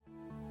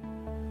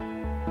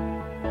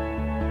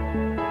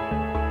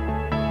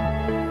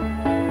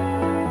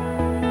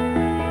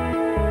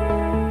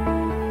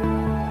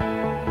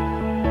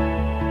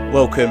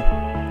Welcome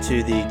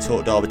to the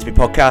Talk Derby to Me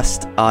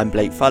podcast. I'm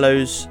Blake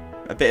Fallows.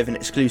 A bit of an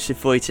exclusive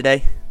for you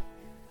today.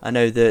 I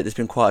know that there's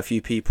been quite a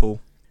few people,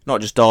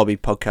 not just Derby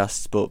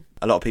podcasts, but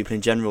a lot of people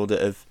in general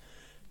that have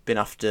been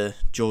after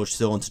George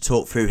Thorne to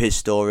talk through his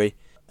story.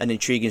 An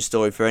intriguing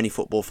story for any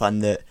football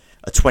fan, that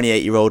a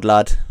 28-year-old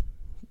lad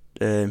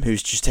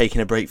who's just taking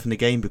a break from the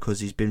game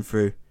because he's been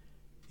through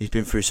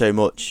so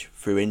much,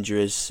 through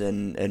injuries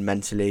and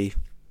mentally.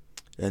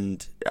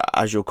 And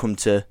as you'll come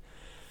to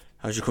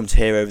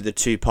hear over the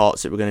two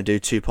parts that we're going to do,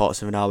 2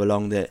 parts of an hour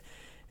long, that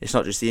it's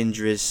not just the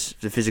injuries,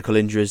 the physical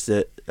injuries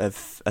that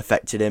have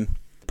affected him.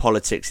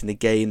 Politics in the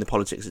game, the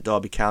politics at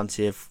Derby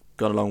County have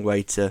gone a long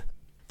way to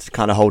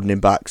kind of holding him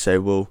back. So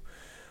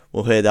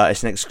we'll hear that.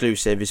 It's an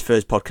exclusive. His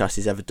first podcast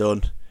he's ever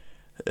done.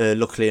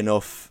 Luckily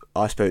enough,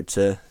 I spoke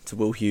to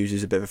Will Hughes,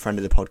 who's a bit of a friend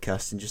of the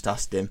podcast, and just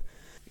asked him,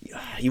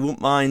 you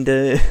wouldn't mind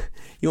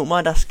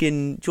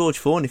asking George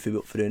Thorne if he'd be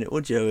up for doing it,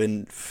 would you?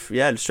 And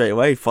yeah, straight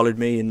away followed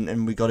me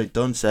and we got it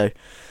done. So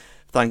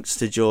thanks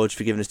to George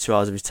for giving us 2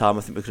 hours of his time.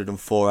 I think we could have done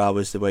 4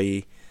 hours the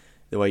way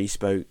he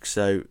spoke.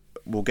 So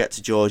we'll get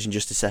to George in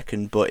just a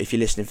second. But if you're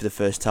listening for the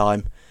first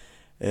time,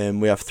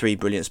 we have 3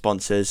 brilliant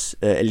sponsors.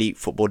 Elite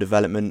Football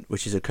Development,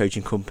 which is a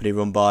coaching company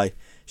run by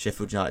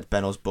Sheffield United's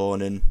Ben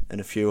Osborne and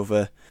a few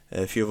other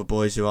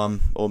boys who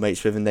I'm all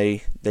mates with, and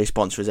they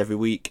sponsor us every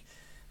week.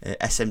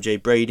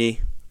 SMJ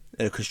Brady,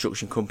 a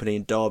construction company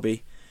in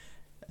Derby,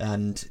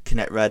 and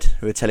Connect Red,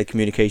 who are a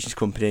telecommunications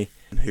company,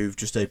 who've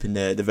just opened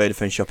the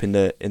Vodafone shop in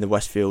the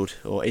Westfield,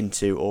 or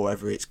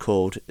whatever it's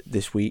called,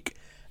 this week.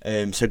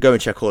 So go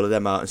and check all of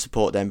them out and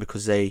support them,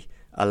 because they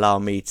allow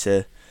me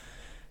to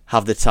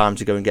have the time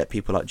to go and get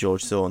people like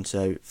George Thorne.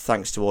 So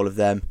thanks to all of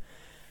them.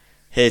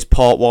 Here's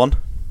part 1.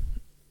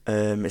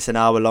 It's an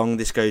hour long.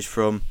 This goes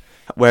from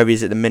where he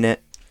is at the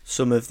minute,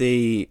 some of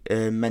the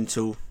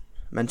mental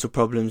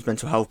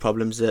health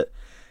problems that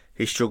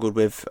he struggled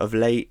with of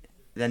late,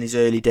 then his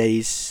early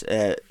days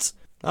at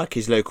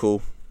his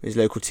local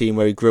team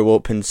where he grew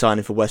up, and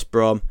signing for West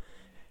Brom,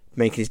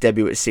 making his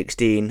debut at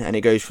 16, and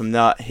it goes from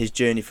that, his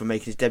journey from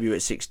making his debut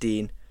at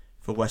 16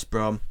 for West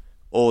Brom,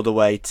 all the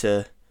way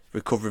to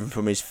recovering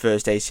from his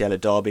first ACL at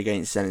Derby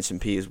against Zenit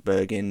St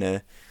Petersburg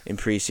in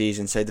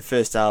pre-season. So the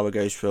first hour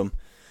goes from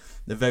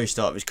the very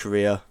start of his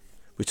career.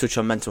 We touch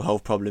on mental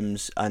health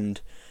problems, and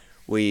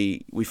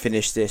we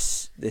finish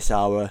this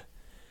hour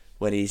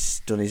when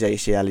he's done his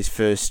ACL, his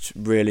first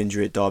real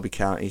injury at Derby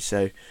County.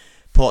 So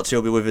part 2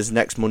 will be with us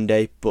next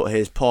Monday, but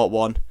here's part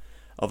 1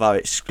 of our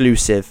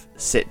exclusive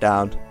sit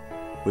down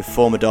with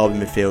former Derby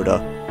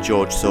midfielder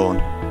George Thorne.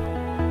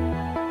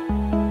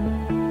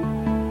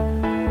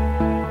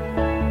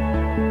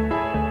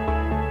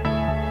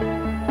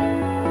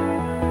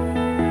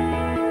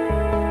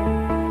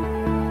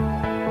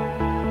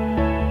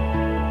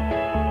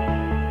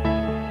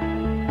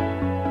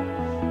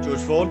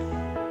 George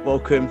Thorne,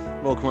 welcome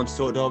on to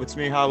Talk Derby to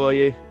Me. How are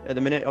you at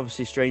the minute?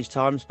 Obviously strange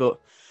times, but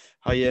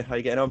how you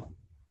getting on?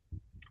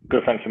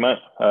 Good, thank you, mate.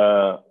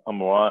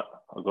 I'm alright.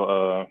 I've got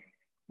a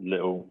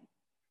little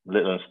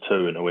one's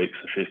 2 in a week,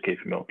 so she's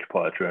keeping me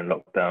occupied during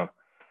lockdown.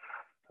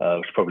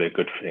 Which is probably a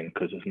good thing,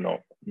 because there's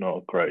not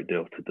a great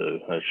deal to do,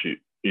 as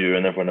you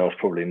and everyone else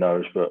probably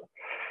knows. But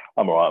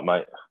I'm alright,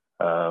 mate.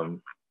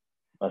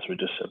 As we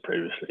just said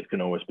previously, it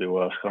can always be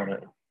worse, can't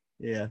it?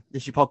 Yeah.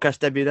 This your podcast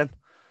debut then?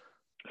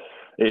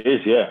 It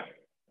is, yeah.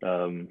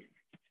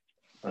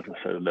 As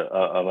I said,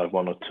 I've had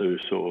 1 or 2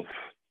 sort of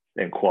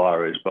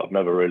inquiries, but I've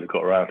never really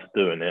got around to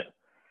doing it.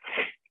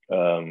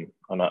 And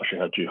I actually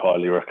had you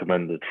highly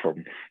recommended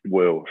from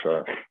Will,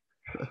 so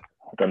I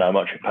don't know how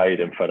much you paid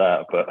him for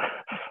that, but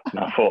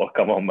I thought I'd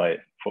come on, mate.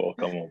 Do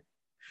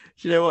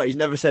you know what? He's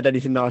never said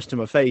anything nice to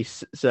my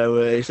face, so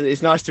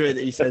it's nice to hear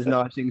that he says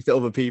nice things to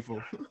other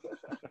people.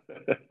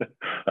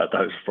 That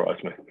don't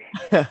surprise me.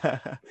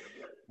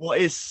 What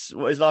is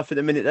life at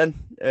the minute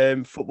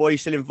then? Football, are you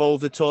still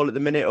involved at all at the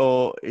minute,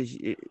 or is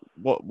it,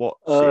 what?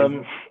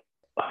 To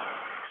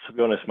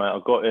be honest, mate, I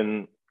got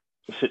in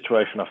the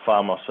situation I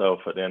found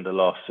myself at the end of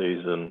last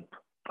season.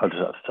 I just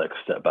had to take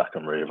a step back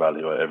and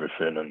reevaluate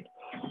everything, and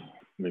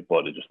my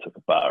body just took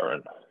a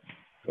battering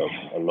for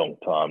a long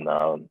time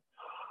now. And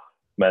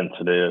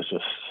mentally,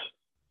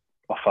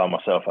 I found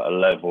myself at a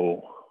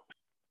level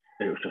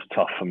it was just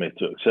tough for me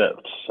to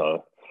accept.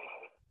 So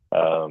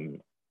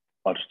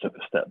I just took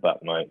a step back,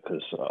 mate,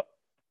 because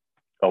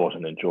I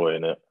wasn't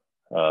enjoying it.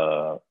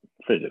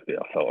 Physically,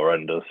 I felt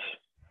horrendous.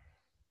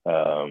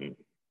 And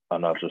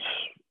I just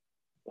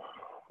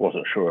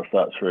wasn't sure if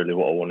that's really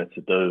what I wanted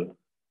to do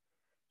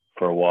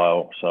for a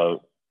while.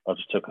 So I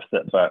just took a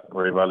step back,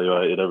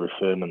 reevaluated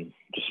everything, and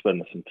just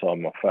spending some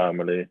time with my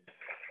family.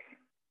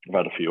 I've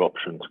had a few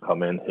options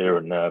come in here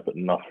and there, but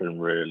nothing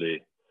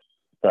really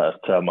that has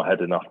turned my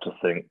head enough to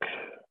think,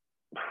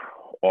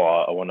 all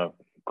right, I want to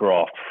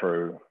graft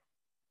through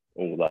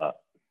all that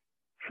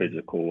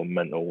physical and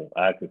mental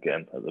ag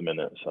again at the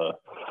minute. So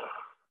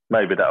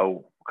maybe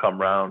that'll come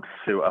round,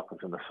 see what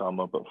happens in the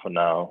summer. But for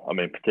now, I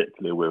mean,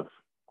 particularly with,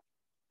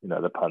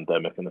 the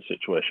pandemic and the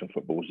situation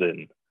football's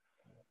in,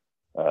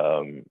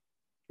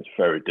 it's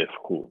very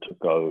difficult to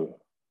go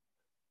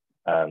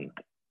and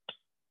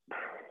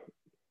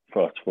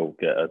first of all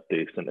get a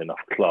decent enough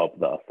club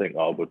that I think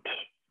I would,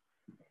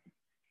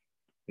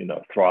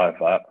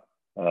 thrive at,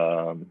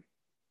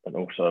 and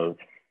also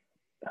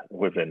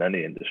within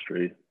any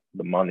industry,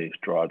 the money's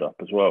dried up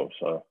as well.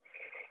 So,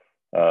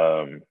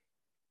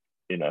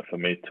 for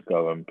me to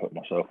go and put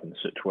myself in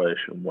a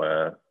situation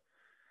where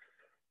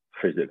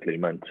physically,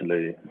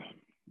 mentally,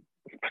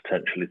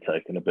 potentially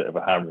taking a bit of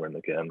a hammering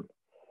again,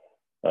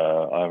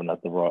 I haven't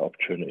had the right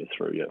opportunity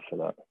through yet for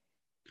that.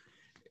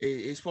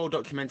 It's well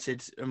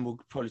documented, and we'll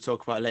probably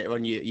talk about it later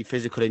on, your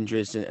physical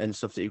injuries and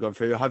stuff that you've gone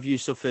through. Have you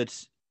suffered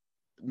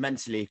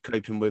mentally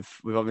coping with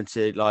having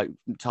to, like,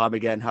 time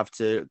again, have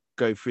to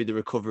go through the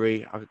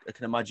recovery? I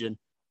can imagine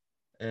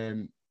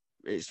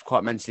it's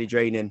quite mentally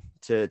draining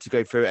to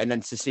go through it, and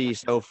then to see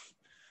yourself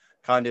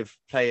kind of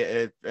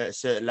play at a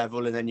certain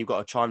level, and then you've got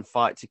to try and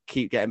fight to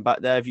keep getting back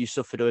there. Have you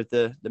suffered with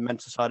the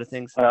mental side of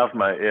things? I have,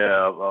 mate.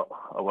 Yeah,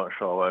 I won't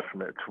shy away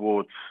from it.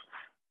 Towards,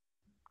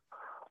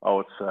 I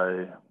would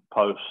say,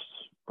 post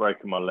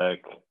breaking my leg,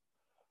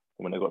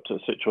 when I got to a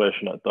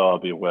situation at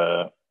Derby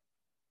where,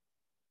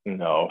 I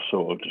was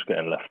sort of just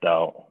getting left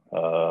out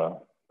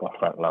by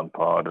Frank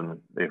Lampard,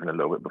 and even a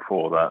little bit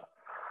before that.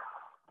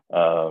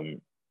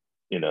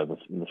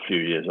 The few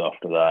years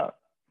after that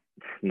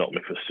knocked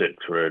me for six,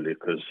 really,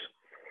 because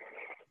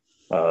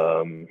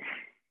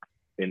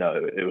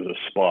it was a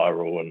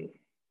spiral, and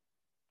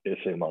it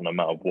seemed like no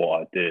matter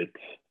what I did,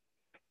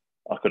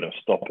 I couldn't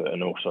stop it.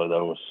 And also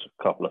there was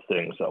a couple of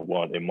things that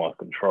weren't in my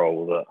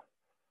control that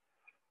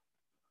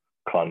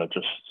kind of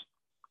just,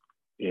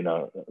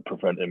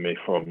 prevented me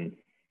from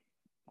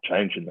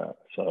changing that.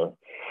 So,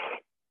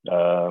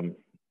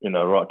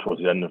 right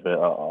towards the end of it,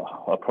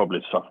 I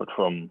probably suffered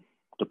from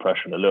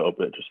depression a little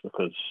bit, just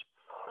because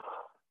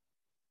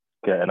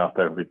getting up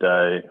every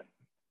day,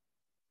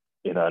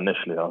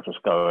 initially I was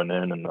just going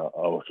in and I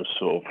was just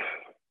sort of,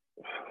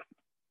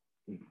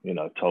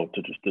 told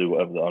to just do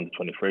whatever the under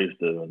 23s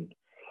do.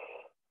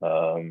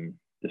 And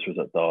this was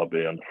at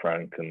Derby under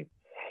Frank, and,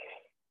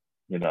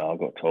 I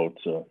got told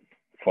to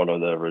follow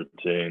their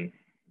routine,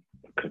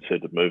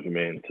 considered moving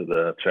me into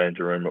the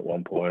changing room at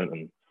one point.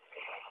 And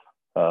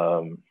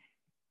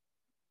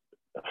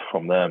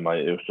from there,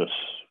 mate, it was just,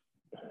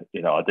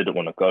 I didn't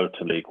want to go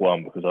to League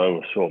One because I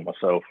always saw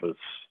myself as,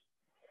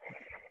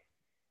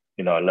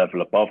 a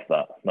level above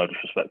that. No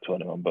disrespect to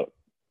anyone, but,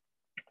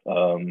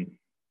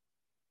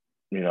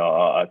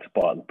 I had to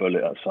bite the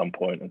bullet at some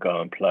point and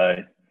go and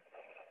play.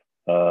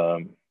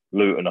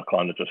 Luton, I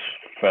kind of just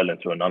fell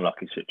into an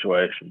unlucky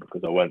situation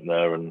because I went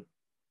there, and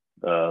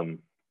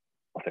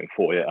I think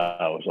 48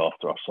 hours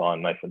after I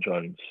signed, Nathan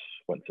Jones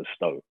went to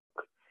Stoke,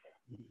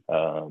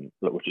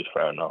 which is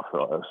fair enough. It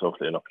was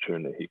obviously an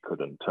opportunity he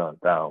couldn't turn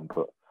down,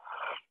 but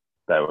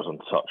they was on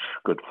such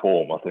good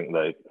form. I think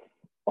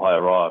I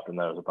arrived and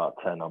there was about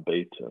 10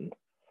 unbeaten.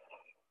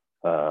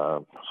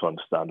 So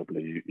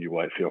understandably, you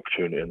wait for your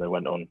opportunity, and they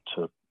went on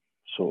to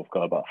sort of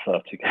go about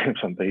 30 games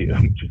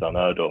unbeaten, which is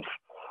unheard of.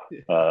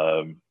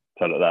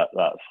 So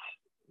that's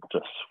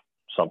just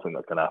something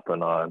that can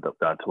happen. I ended up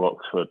going to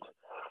Oxford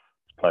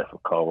to play for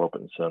Carl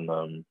Robinson,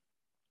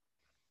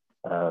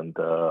 and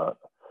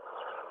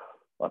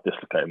I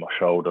dislocated my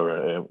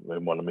shoulder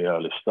in one of my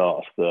early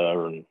starts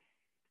there, and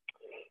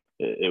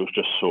it was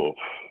just sort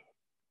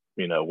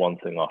of, one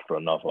thing after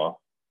another,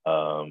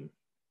 and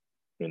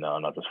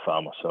I just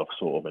found myself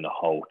sort of in a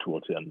hole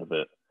towards the end of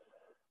it.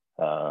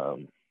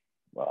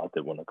 I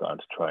didn't want to go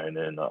into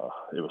training.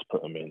 It was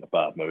putting me in a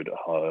bad mood at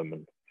home,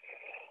 and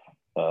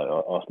I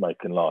was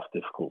making life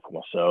difficult for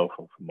myself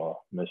and for my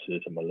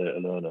missus and my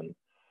little one, and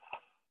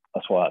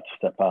that's why I had to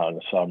step out in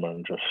the summer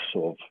and just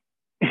sort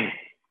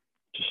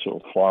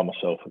of find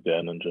myself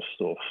again and just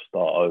sort of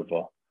start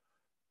over.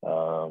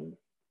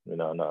 And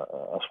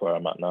that's where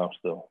I'm at now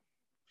still.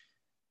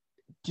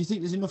 Do you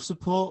think there's enough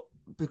support?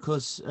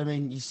 Because, I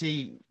mean, you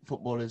see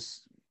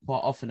footballers quite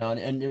often now,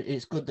 and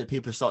it's good that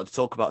people are starting to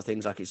talk about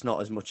things like it's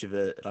not as much of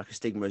a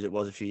stigma as it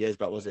was a few years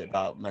back, was it,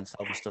 about mental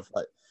health and stuff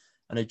like.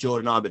 I know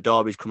Jordan Ibe at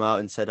Derby's come out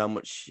and said how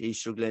much he's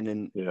struggling,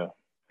 and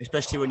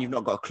especially when you've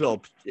not got a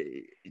club. Do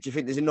you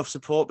think there's enough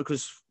support?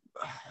 Because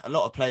a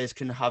lot of players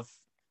can have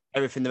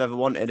everything they've ever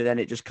wanted, and then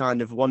it just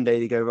kind of one day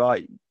they go,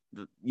 right,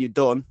 you're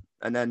done,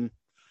 and then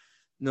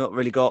not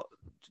really got.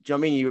 Do you know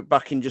what I mean? You're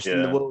back in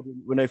in the world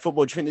with no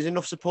football. Do you think there's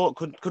enough support?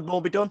 Could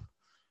more be done?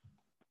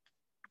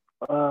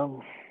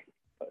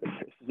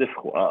 It's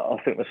difficult. I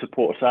think the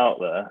support's out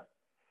there,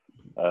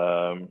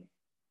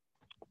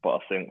 but I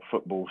think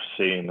football's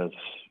seen as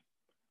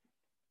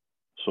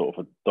sort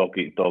of a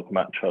dog-eat-dog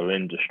macho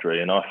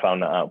industry, and I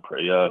found that out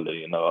pretty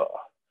early.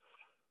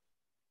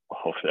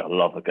 Obviously I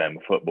love the game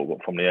of football,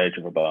 but from the age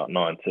of about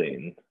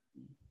 19,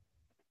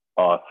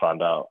 I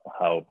found out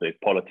how big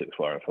politics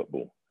were in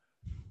football,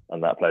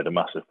 and that played a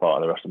massive part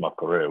in the rest of my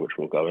career, which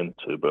we'll go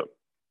into. But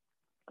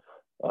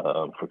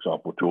for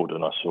example,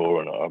 Jordan I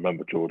saw, and I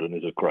remember Jordan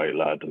is a great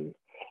lad, and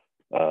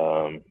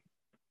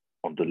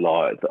I'm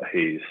delighted that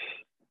he's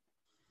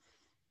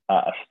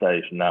at a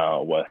stage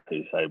now where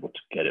he's able to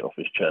get it off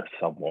his chest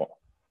somewhat.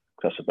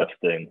 That's the best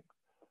thing.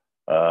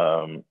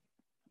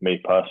 Me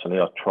personally,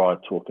 I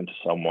tried talking to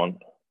someone,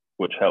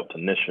 which helped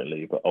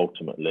initially, but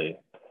ultimately,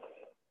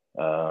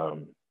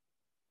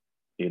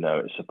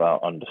 it's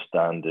about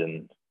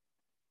understanding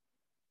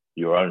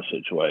your own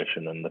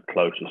situation, and the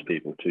closest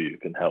people to you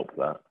can help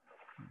that.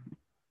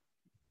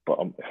 But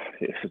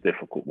it's a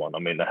difficult one. I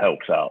mean, the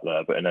help's out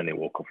there, but in any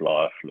walk of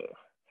life, look,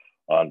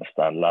 I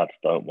understand lads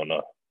don't want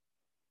to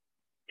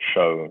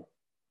show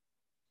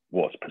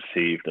what's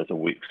perceived as a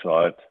weak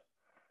side.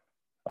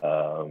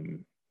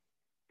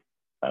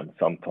 And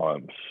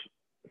sometimes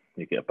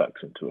you get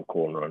backed into a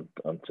corner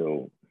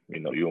until,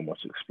 you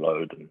almost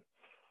explode, and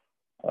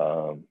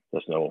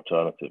there's no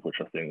alternative,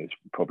 which I think is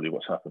probably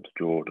what's happened to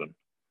Jordan.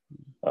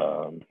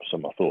 So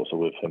my thoughts are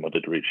with him. I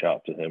did reach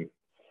out to him.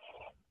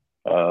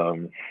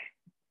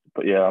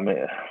 But yeah, I mean,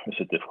 it's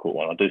a difficult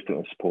one. I do think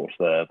the support's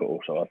there, but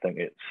also I think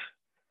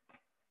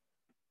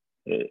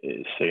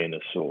it's seen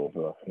as sort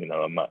of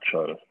a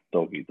macho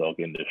dog-eat-dog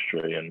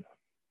industry, and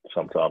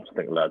sometimes I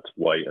think lads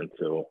wait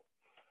until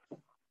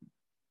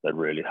they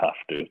really have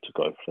to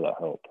go for that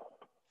help.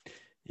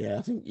 Yeah,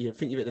 I think you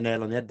hit the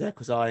nail on the head there,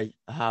 because I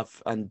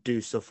have and do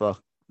suffer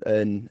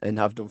and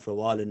have done for a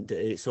while, and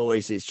it's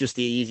just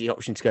the easy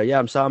option to go, yeah,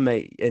 I'm sorry,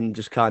 mate, and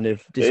just kind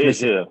of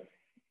dismiss it.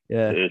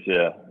 Yeah. It is,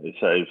 yeah. It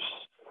saves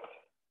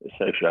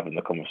you having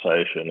the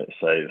conversation. It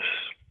saves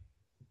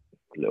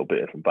a little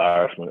bit of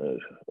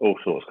embarrassment. All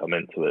sorts come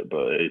into it,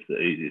 but it is the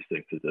easiest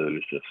thing to do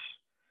is just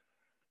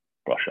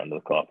brush under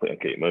the carpet and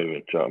keep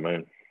moving. Do you know what I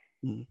mean?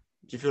 Do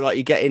you feel like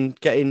you're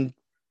getting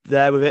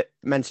there with it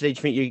mentally? Do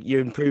you think you're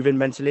improving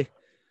mentally?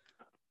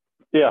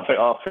 Yeah, I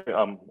think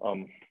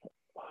I'm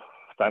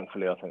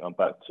thankfully, I think I'm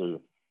back to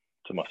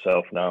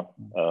myself now.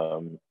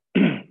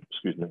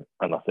 Excuse me.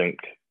 And I think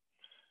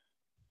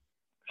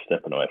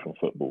stepping away from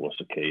football was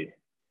the key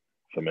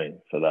for me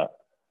for that.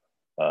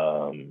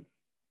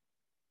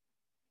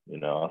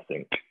 I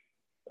think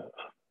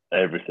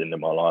everything in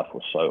my life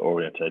was so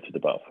orientated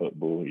about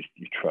football.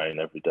 You train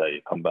every day,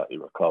 you come back,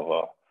 you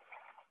recover.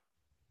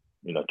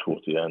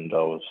 Towards the end, I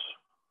was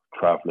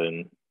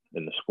traveling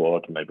in the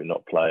squad, maybe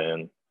not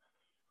playing.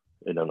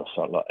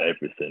 Like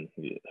everything,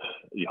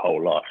 your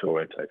whole life's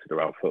orientated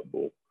around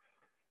football.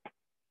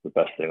 The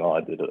best thing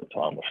I did at the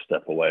time was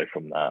step away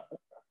from that.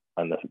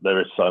 And there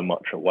is so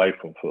much away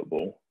from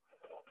football.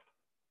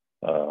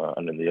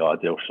 And in the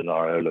ideal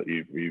scenario, look,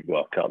 you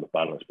work out the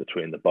balance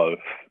between the both.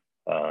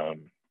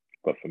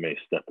 But for me,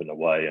 stepping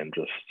away and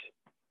just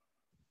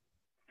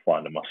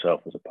finding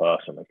myself as a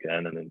person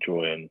again and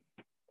enjoying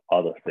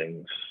other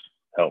things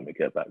helped me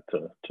get back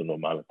to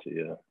normality,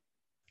 yeah.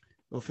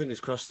 Well, fingers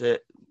crossed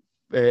that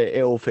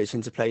it all fits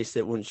into place,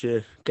 that once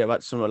you get back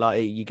to something like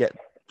it, you get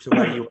to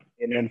where you are,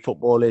 and then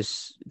football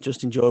is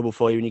just enjoyable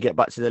for you, and you get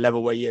back to the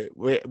level where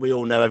we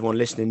all know, everyone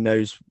listening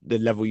knows the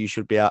level you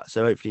should be at.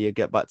 So hopefully you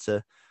get back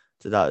to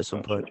that at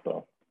some point.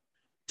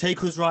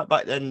 Take us right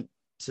back then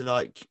to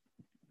like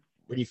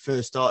when you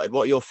first started.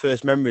 What are your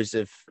first memories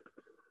of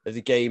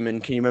the game,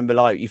 and can you remember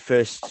like your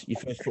first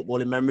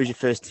footballing memories, your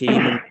first team,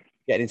 and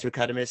getting into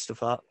academy,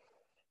 stuff like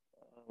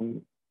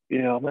that?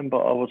 Yeah, I remember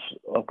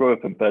I grew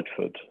up in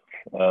Bedford,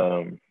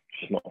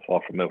 just not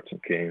far from Milton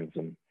Keynes,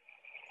 and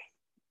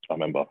I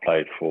remember I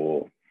played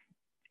for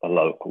a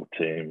local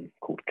team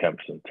called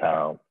Kempston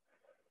Town.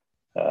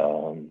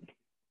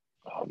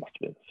 I must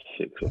have been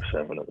 6 or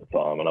 7 at the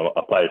time, and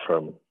I played for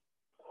them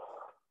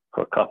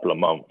for a couple of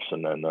months,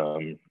 and then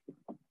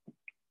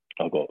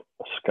I got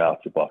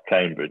scouted by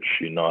Cambridge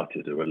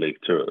United, who were League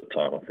Two at the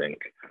time, I think.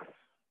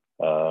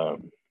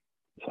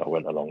 So I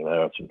went along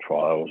there, had some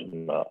trials,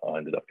 and I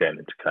ended up getting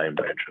into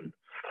Cambridge.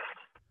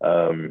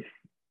 And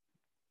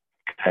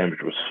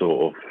Cambridge was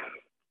sort of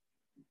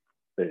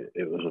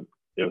it was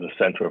a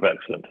centre of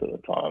excellence at the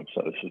time.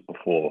 So this was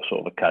before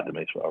sort of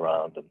academies were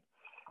around, and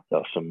there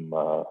were some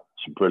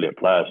brilliant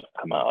players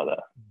that come out of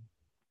there.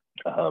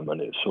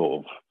 And it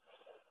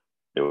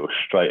was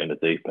straight in the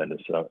deep end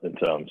in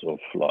terms of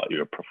like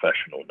you're a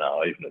professional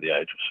now, even at the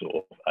age of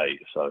sort of 8.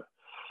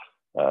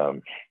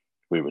 So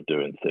we were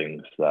doing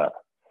things that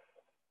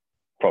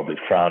probably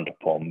frowned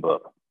upon,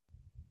 but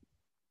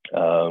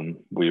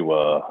we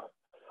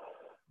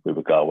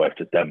would go away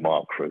to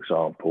Denmark, for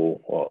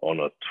example, or on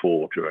a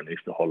tour during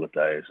Easter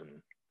holidays,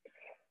 and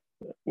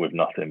with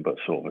nothing but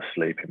sort of a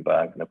sleeping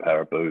bag and a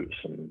pair of boots,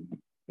 and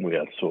we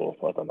had sort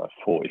of, I don't know,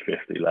 40,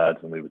 50 lads,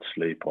 and we would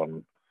sleep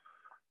on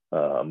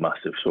a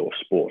massive sort of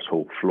sports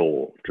hall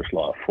floor, just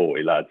like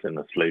 40 lads in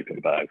the sleeping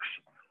bags.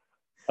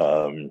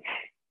 And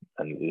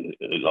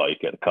like you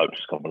get the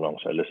coaches come along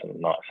and say, listen,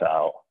 lights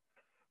out,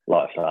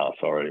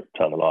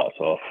 turn the lights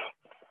off.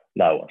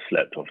 No one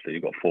slept, obviously.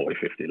 You've got 40,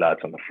 50 lads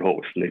on the floor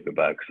with sleeping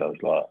bags. So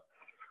it's like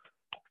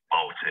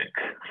Baltic,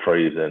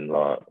 freezing.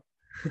 Like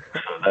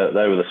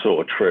they were the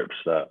sort of trips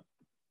that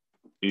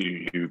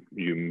you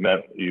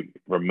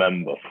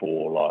remember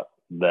for like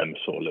them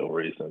sort of little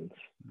reasons.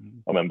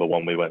 I remember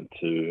when we went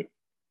to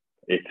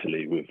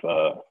Italy with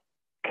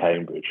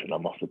Cambridge, and I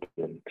must have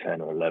been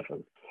 10 or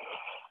 11.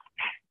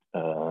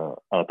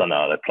 I don't know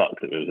how they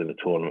plucked it. It was in the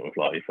tournament with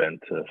like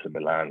Juventus and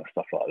Milan and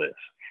stuff like this.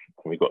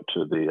 we got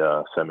to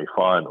the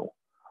semi-final,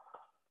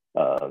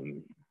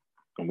 and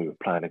we were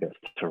playing against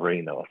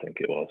Torino, I think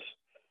it was.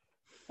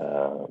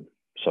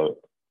 So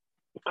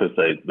because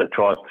they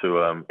tried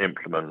to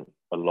implement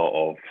a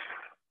lot of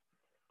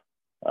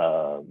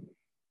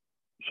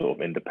sort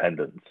of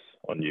independence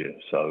on you,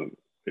 so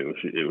it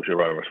was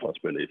your own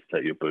responsibility to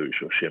take your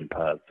boots, your shin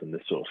pads, and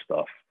this sort of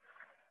stuff.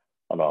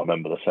 And I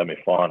remember the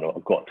semi-final, I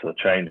got to the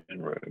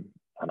changing room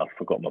and I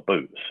forgot my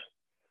boots.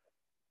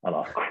 And I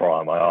was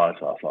crying my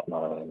eyes out. I was like,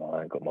 no,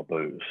 I ain't got my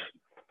boots.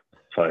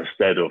 So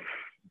instead of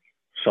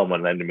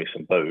someone lending me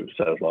some boots,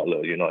 they was like,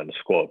 look, you're not in the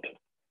squad.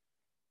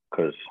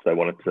 Because they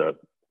wanted to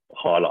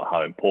highlight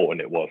how important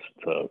it was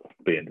to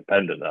be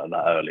independent at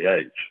that early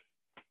age.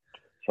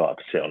 So I had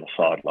to sit on the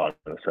sideline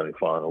in the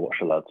semi-final, watch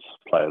the lads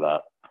play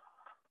that.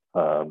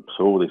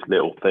 So all these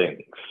little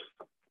things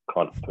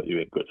kind of put you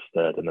in good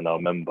stead. And then I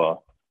remember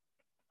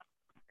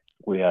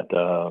we had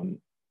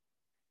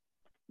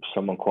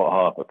someone quite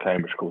high up at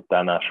Cambridge called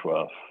Dan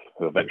Ashworth,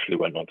 who eventually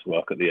went on to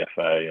work at the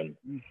FA, and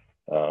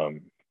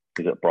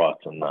he's at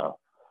Brighton now.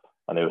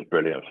 And it was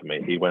brilliant for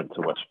me. He went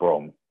to West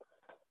Brom,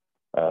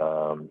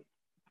 and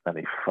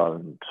he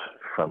phoned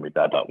my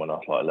dad up when I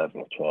was like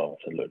 11 or 12 and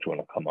said, look, do you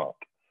want to come up?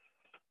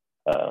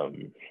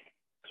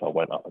 So I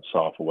went up and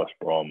signed for West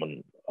Brom,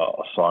 and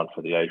I signed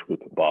for the age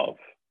group above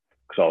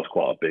because I was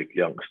quite a big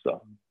youngster.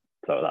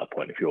 So at that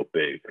point, if you're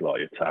big, like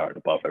you're towering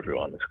above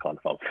everyone, it's kind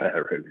of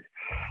unfair, really.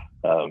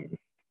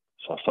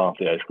 So I signed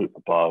for the age group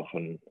above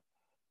and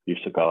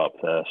used to go up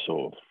there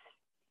sort of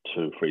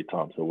 2-3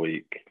 times a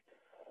week.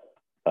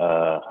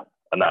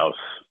 And that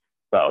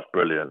was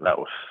brilliant. That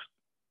was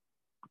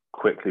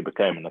quickly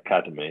became an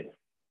academy.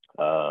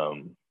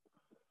 But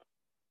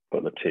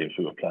the teams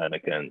we were playing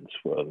against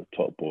were the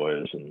top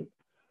boys and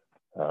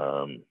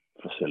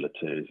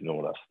facilities and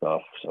all that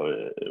stuff. So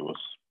it was,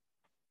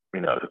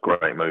 it was a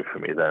great move for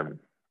me then.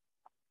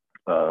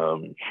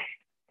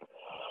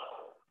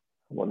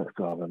 What next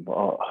do I remember?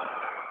 I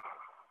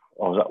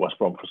was at West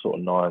Brom for sort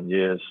of 9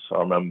 years. I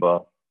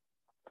remember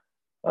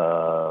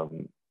I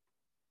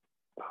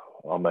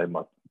made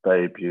my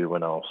debut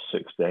when I was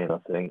 16, I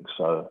think.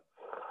 So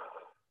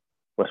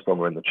West Brom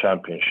were in the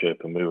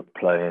Championship and we were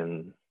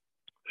playing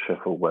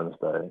Sheffield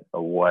Wednesday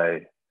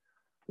away.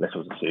 This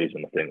was the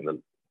season, I think,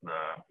 that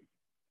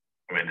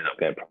we ended up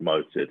getting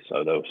promoted.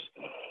 So there was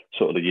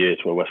sort of the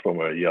years where West Brom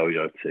were a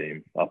yo-yo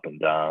team, up and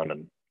down.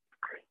 And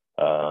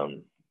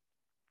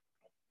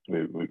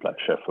we played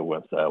Sheffield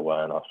Wednesday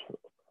away, and I think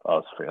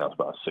I was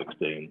about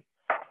 16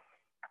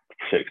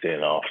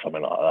 and a half,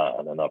 something like that.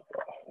 And then I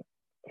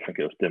think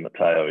it was Di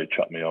Matteo who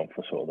chucked me on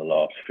for sort of the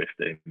last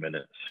 15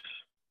 minutes.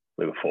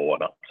 We were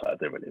 4-1 up, so it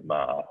didn't really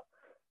matter.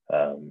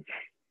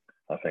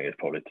 I think it's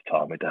probably to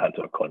tie me down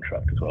to a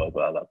contract as well,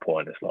 but at that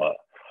point it's like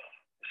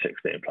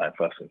 16 playing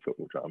first in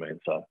football, do you know what I mean?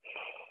 So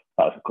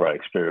that was a great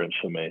experience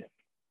for me.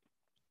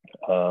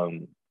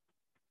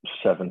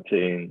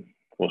 17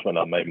 was when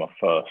I made my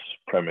first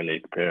Premier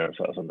League appearance.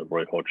 That was under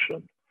Roy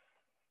Hodgson.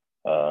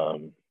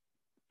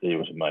 He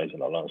was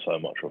amazing. I learned so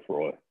much off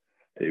Roy.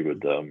 He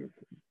would,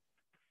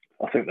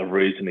 I think the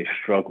reason he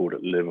struggled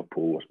at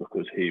Liverpool was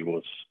because he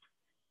was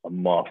a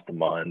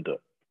mastermind at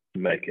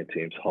making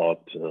teams hard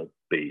to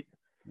beat.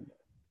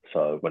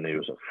 So when he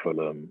was at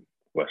Fulham,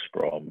 West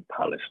Brom,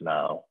 Palace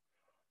now,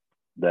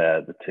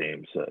 they're the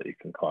teams that you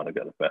can kind of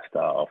get the best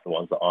out of, the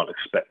ones that aren't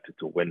expected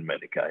to win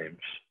many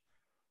games,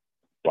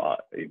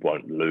 but he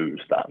won't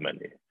lose that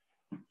many.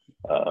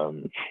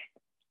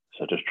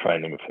 So just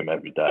training with him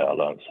every day, I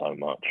learned so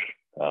much.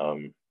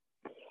 And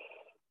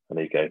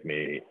he gave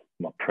me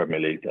my Premier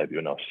League debut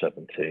when I was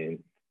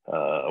 17,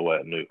 away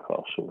at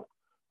Newcastle,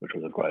 which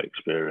was a great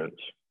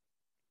experience.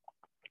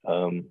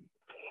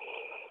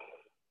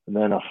 And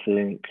then I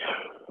think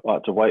I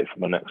had to wait for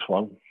my next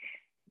one.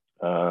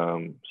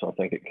 So I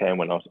think it came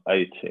when I was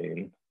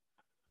 18.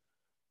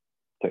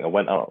 I think I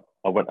went out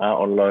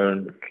on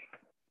loan.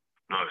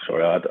 No,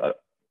 sorry, I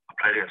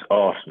played against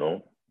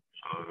Arsenal.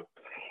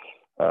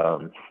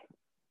 So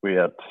we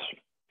had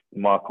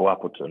Michael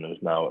Appleton,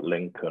 who's now at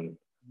Lincoln,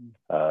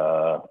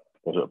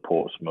 was at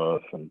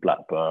Portsmouth and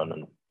Blackburn,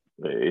 and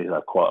he's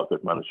had quite a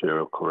good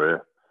managerial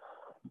career.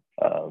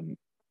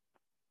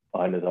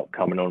 I ended up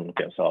coming on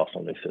against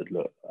Arsenal. He said,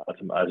 look, as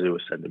he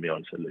was sending me on,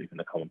 he said, look, you're going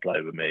to come and play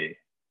with me.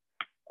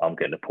 I'm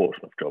getting a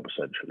Portsmouth job,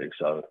 essentially.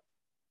 So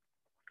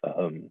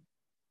I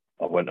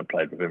went and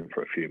played with him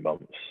for a few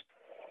months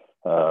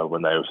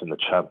when they was in the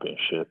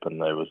Championship, and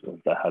they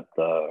had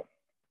the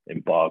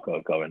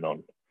embargo going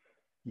on.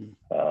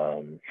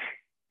 So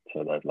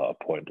they had like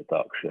a point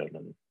deduction,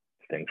 and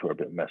things were a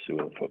bit messy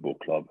with the football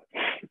club.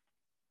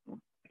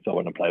 So I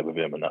went and played with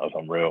him, and that was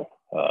unreal.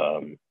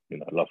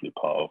 Lovely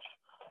part of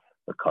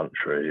the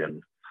country,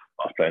 and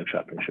I was playing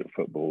Championship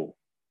football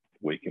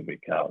week in,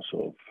 week out,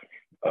 sort of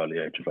early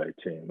age of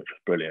 18, which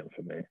was brilliant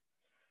for me.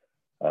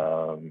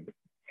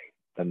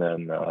 And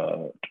then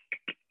what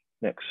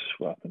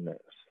happened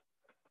next?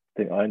 I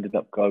think I ended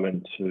up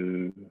going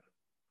to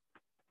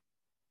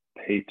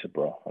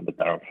Peterborough under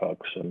Darren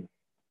Ferguson,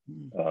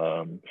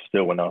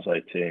 still when I was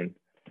 18.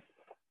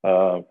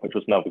 which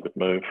was another good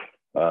move.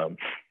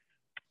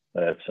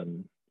 That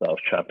was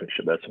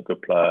championship. They had some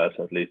good players.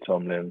 They had Lee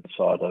Tomlin,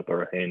 Sardo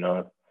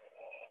Berahino,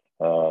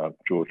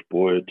 George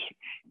Boyd.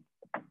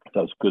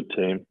 That was a good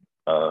team.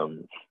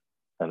 And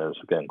it was,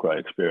 again, great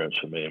experience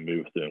for me, and we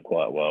were doing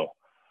quite well.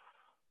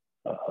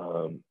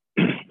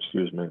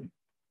 Excuse me.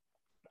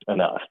 And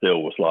that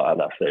still was like, at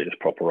that stage, it's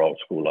proper old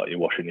school, like you're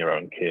washing your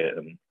own kit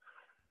and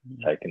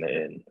taking it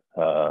in.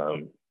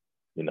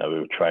 We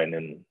were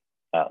training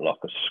at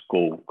like a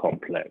school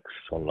complex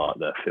on like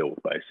their field,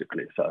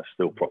 basically. So it's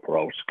still proper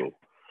old school.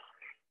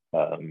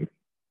 I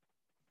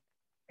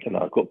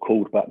got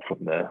called back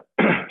from there.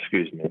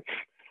 Excuse me.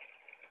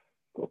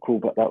 Got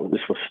called back.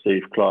 This was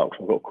Steve Clarke.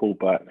 So I got called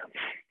back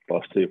by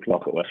Steve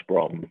Clarke at West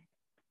Brom.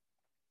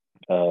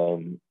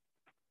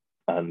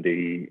 And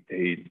he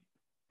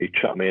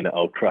chucked me in at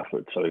Old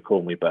Trafford. So he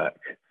called me back.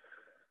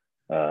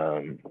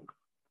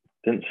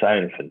 Didn't say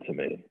anything to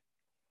me.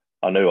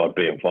 I knew I'd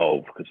be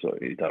involved because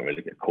you don't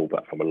really get called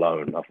back from a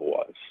loan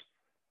otherwise.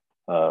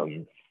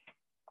 And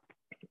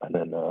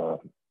then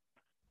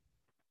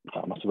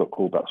I must have got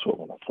called back sort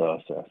of on a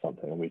Thursday or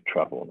something, and we'd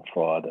travel on a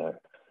Friday.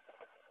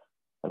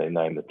 And they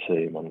named the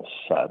team on the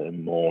Saturday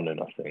morning,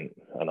 I think,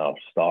 and I was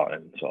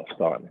starting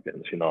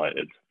against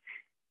United.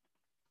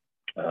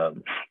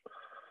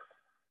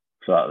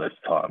 So at this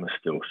time, it's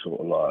still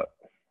sort of like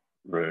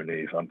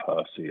Rooney, Van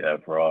Persie,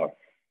 Evra,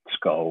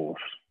 Scholes,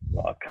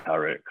 like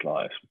Carrick,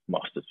 like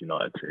Mustard's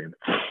United team.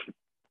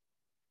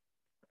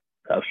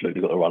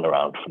 Absolutely got to run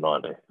around for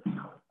 90.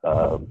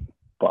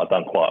 But I've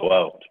done quite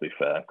well, to be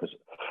fair, because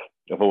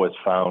I've always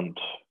found,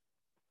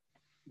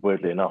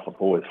 weirdly enough, like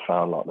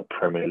the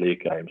Premier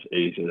League games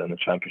easier than the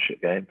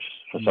Championship games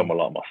for someone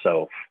like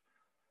myself.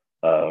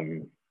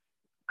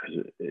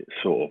 Because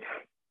it's sort of,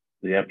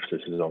 the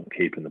emphasis is on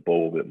keeping the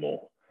ball a bit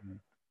more.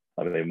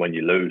 I mean, when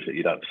you lose it,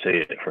 you don't see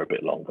it for a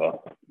bit longer.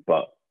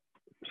 But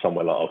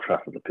somewhere like Old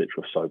Trafford, the pitch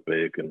was so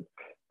big, and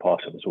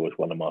passing was always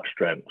one of my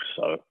strengths.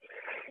 So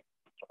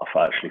I've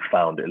actually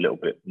found it a little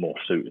bit more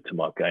suited to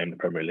my game, the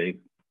Premier League.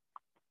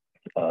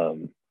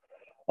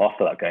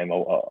 After that game,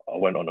 I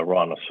went on a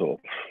run of sort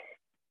of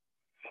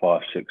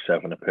 5, 6,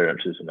 7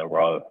 appearances in a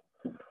row.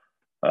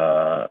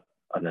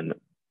 And then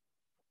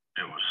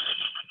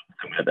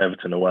we had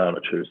Everton away on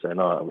a Tuesday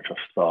night, which I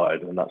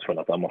started, and that's when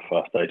I done my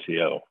first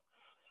ACL,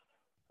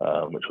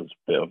 which was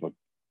a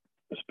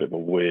bit of a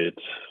weird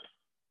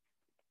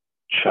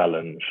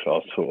challenge. I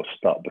was sort of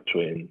stuck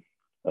between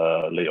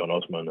Leon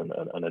Osman and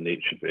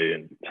Anichebe,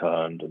 and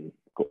turned and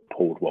got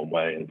pulled one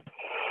way, and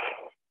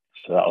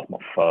so that was my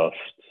first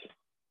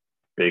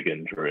big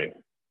injury.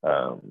 I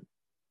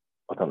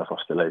don't know if I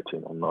was still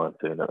 18 or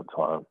 19 at the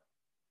time.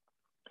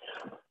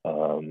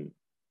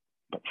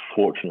 But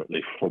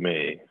fortunately for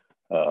me,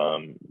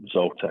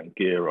 Zoltan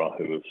Gira,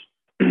 who was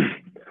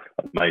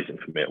amazing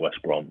for me at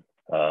West Brom,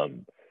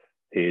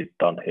 he'd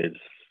done his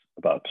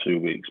about 2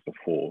 weeks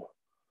before.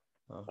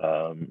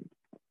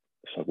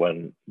 So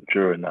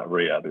during that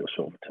rehab, it was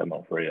sort of a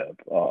 10-month rehab,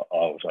 I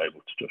was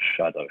able to just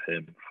shadow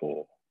him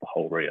for the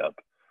whole rehab,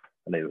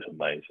 and he was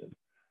amazing.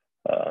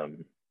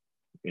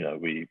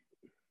 We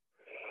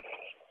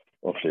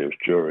obviously, it was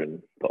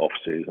during the off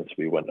season, so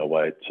we went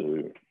away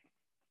to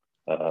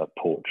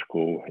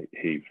Portugal.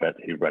 He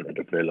rented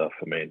a villa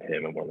for me and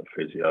him and one of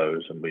the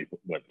physios, and we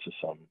went to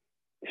some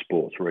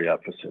sports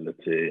rehab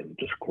facility and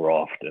just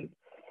grafting,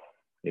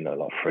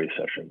 like 3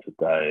 sessions a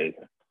day,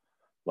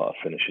 like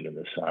finishing in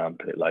the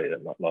sandpit later,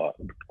 like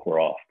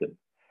grafting.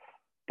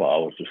 But I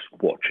was just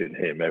watching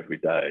him every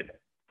day,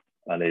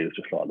 and he was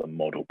just like the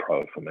model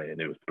pro for me, and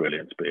he was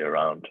brilliant to be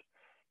around.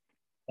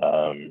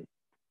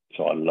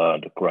 So I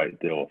learned a great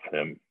deal of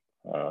him.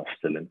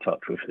 Still in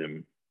touch with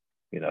him,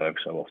 every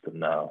so often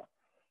now.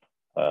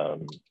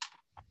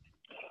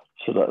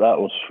 So that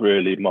was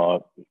really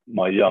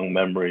my young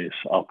memories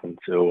up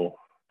until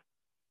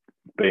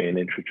being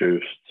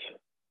introduced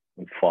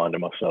and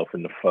finding myself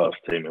in the first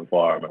team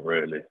environment,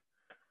 really.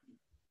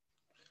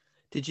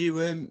 Did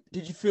you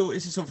feel,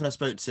 this is something I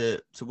spoke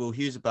to Will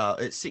Hughes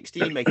about, at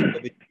 16 making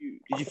did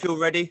you feel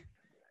ready?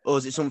 Or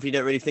is it something you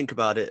don't really think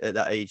about it at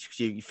that age? Because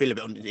you feel a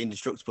bit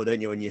indestructible, don't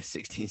you, when you're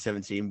 16,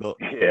 17? But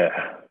yeah.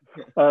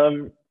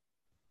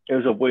 It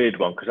was a weird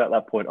one, because at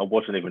that point I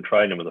wasn't even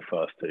training with the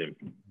first team.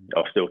 I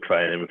was still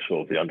training with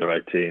sort of the under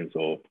 18s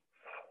or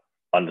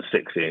under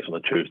 16s on a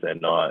Tuesday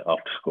night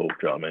after school, do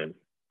you know what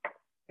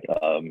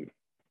I mean?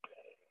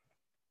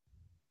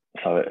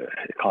 So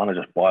it kind of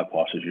just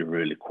bypasses you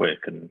really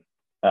quick, and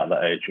at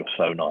that age you're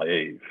so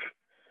naive.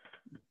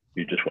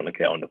 You just want to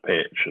get on the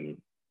pitch, and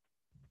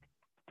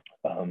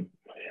I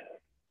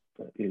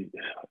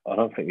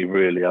don't think you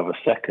really have a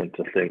second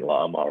to think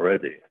like, am I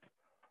ready?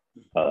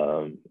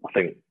 I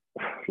think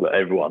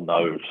everyone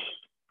knows,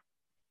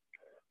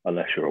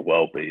 unless you're a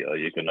well beater,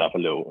 you're going to have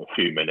a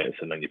few minutes,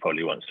 and then you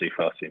probably won't see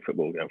first team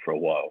football again for a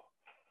while.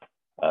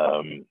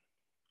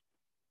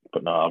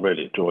 But no, I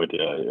really enjoyed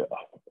it.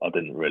 I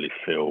didn't really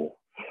feel,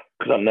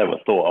 because I never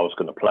thought I was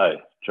going to play.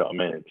 Do you know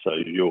what I mean? So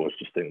you always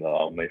just think that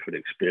I'm made for the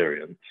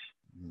experience.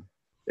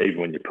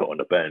 Even when you put on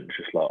the bench,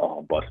 it's like,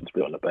 I'm buzzing to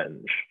be on the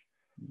bench.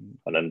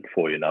 And then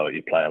before you know it,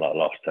 you're playing like the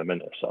last 10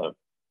 minutes. So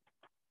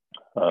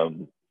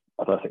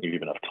I don't think you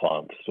even have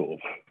time to sort of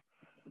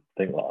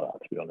think like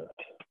that, to be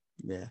honest.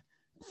 Yeah.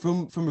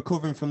 From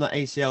recovering from that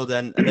ACL,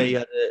 then I know you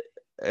had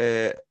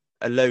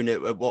a loan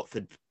at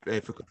Watford for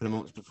a couple of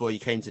months before you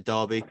came to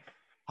Derby.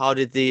 How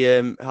did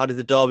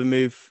the Derby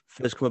move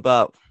first come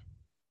about?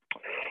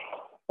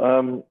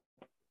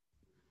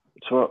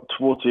 So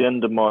towards the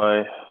end of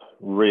my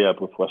rehab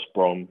with West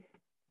Brom,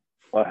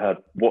 I had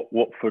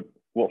Watford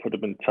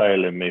had been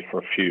tailing me for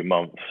a few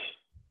months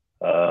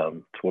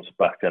towards the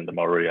back end of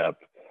my rehab,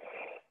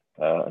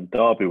 and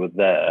Derby were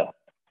there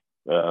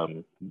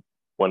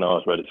when I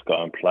was ready to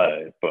go and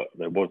play, but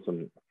there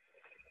wasn't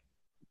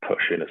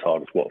pushing as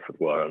hard as Watford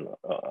were, and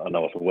I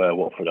was aware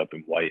Watford had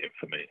been waiting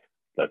for me.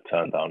 They'd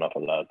turned down other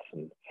lads,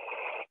 and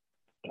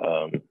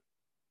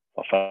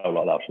I felt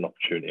like that was an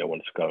opportunity I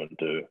wanted to go and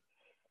do.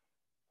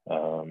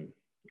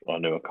 I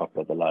knew a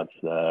couple of the lads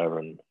there,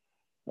 and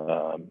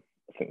I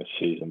think the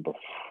season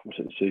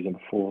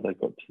before they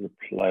got to the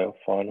playoff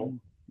final?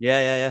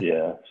 Yeah.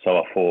 Yeah. So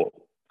I thought,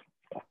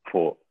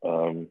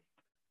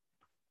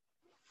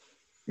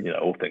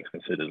 all things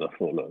considered, I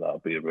thought, look, that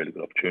would be a really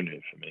good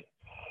opportunity for me.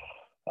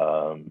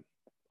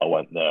 I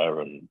went there,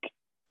 and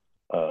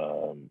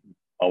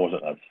I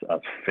wasn't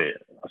as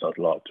fit as I'd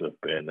like to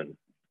have been, and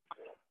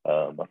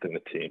I think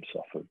the team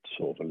suffered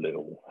sort of a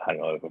little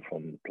hangover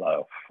from the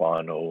playoff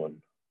final,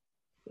 and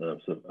there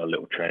was a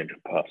little change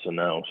of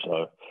personnel.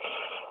 So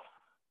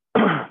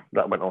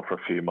that went on for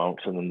a few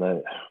months, and then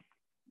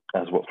they,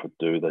 as Watford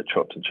do, they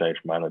chopped and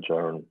changed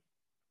manager, and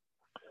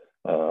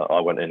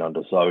I went in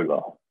under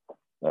Zola,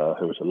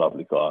 who was a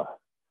lovely guy.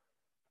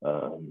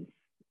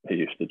 He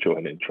used to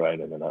join in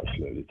training and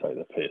absolutely take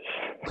the piss.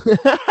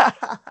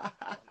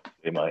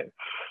 Hey, mate,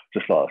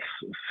 just like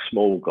a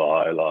small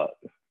guy, like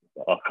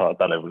I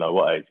don't even know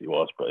what age he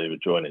was, but he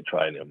would join in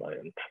training, mate,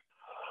 and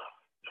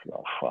just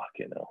like,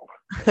 fucking hell.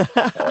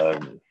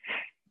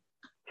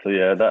 So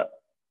yeah,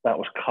 that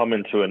was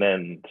coming to an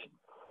end,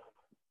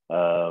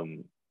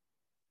 and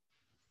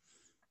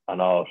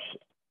I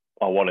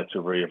wanted to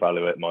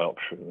reevaluate my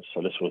options.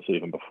 So this was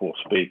even before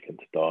speaking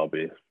to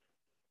Derby.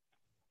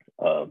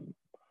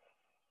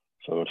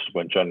 So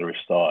when January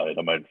started,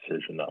 I made a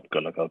decision that I'm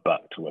going to go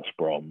back to West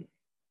Brom,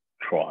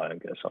 try and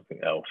get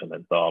something else, and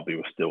then Derby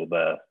was still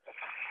there.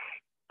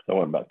 So I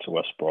went back to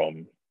West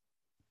Brom.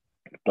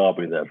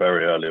 Derby there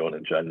very early on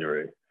in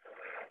January,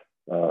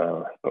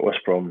 but West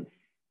Brom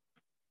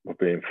were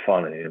being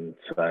funny and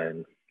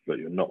saying, "Look,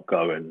 you're not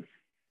going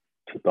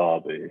to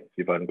Derby.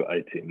 You've only got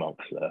 18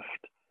 months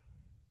left.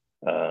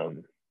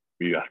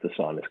 You have to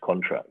sign this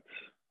contract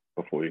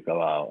before you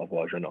go out,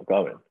 otherwise you're not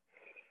going."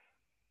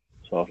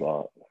 So I was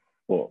like,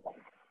 "Well,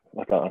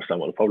 I don't understand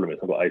what the problem is.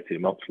 I've got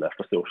 18 months left.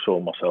 I still saw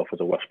myself as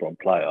a West Brom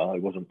player.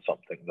 It wasn't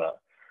something that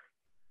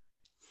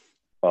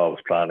I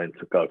was planning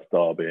to go to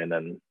Derby and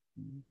then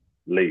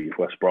leave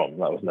West Brom.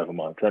 That was never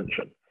my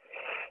intention.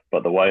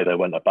 But the way they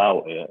went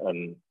about it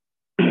and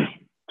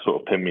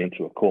sort of pinned me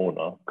into a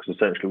corner, because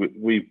essentially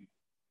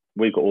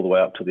we got all the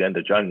way up to the end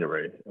of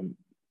January,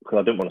 because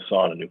I didn't want to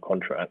sign a new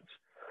contract.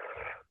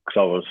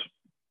 Because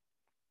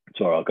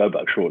I'll go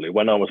back shortly.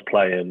 When I was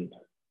playing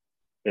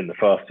in the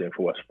first team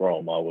for West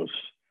Brom, I was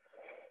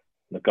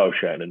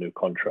negotiating a new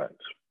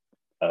contract.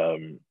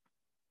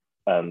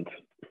 And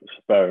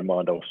bear in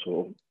mind, I was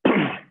sort of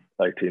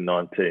 18,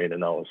 19,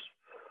 and I was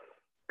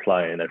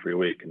playing every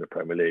week in the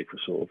Premier League for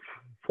sort of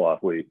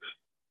 5 weeks.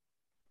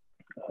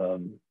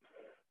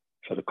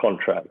 So the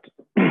contract,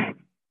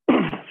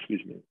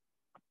 excuse me.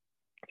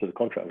 So the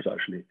contract was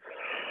actually,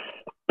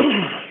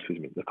 excuse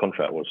me, the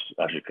contract was,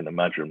 as you can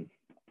imagine,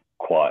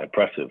 quite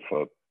impressive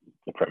for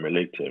the Premier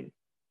League team.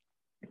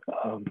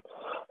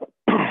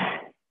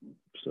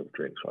 Still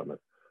drinks, right, mate?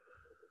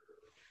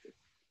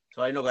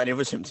 So you've not got any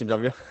other symptoms,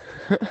 have you?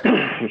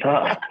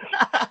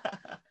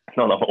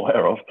 Not that I'm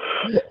aware of.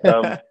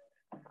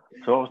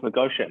 So I was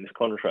negotiating this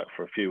contract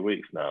for a few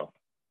weeks now,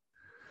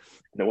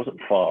 and it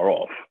wasn't far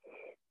off.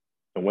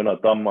 And when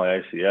I'd done my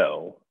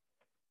ACL,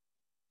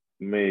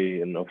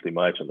 me and obviously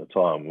my agent at the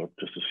time were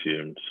just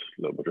assumed,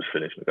 look, we'll just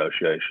finish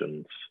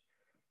negotiations,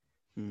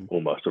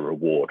 almost a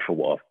reward for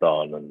what I've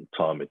done, and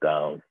tie me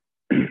down.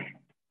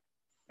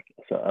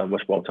 So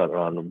West Brom turned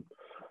around and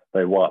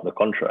they wiped the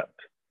contract.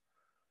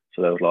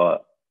 So they was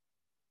like,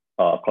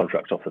 our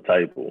contract's off the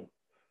table.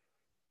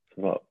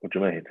 So like, what do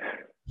you mean?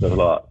 They were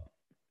like,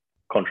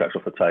 contract's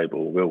off the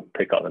table, we'll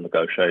pick up the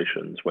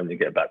negotiations when you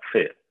get back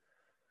fit.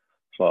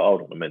 So like,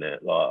 hold on a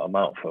minute, like I'm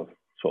out for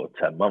sort of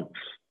 10 months.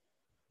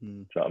 Do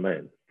you know what I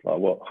mean? Like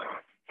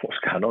what's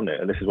going on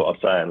here? And this is what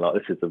I'm saying, like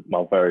this is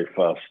my very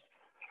first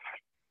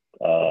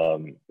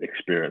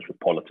experience with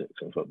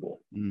politics in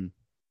football.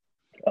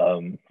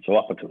 So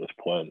up until this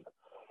point,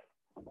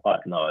 I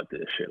had no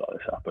idea shit like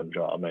this happened. Do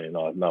you know what I mean?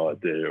 I had no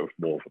idea it was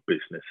more of a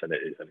business than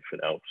it is anything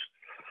else.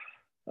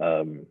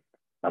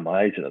 And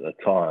my agent at the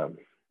time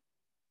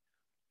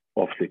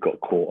obviously got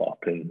caught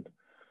up in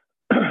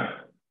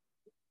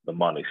the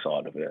money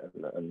side of it.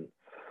 And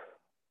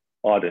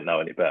I didn't know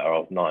any better. I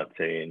was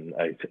 19,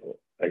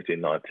 18,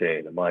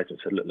 19. And my agent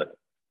said, look,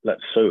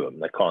 let's sue them.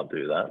 They can't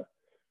do that.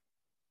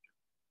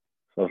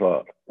 So I was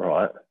like,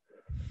 right.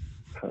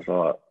 So I was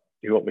like,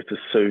 you want me to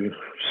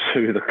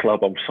sue the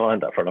club I'm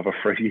signed at for another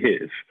 3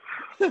 years?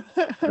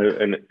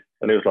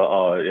 and he was like,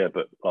 oh yeah,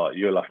 but like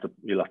you'll have to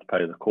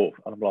pay the court.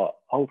 And I'm like,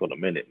 hold on a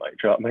minute, mate.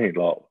 Do you know what I mean?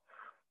 Like,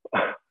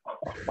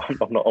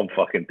 I'm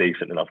fucking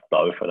decent enough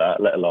though for that,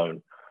 let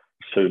alone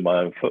sue my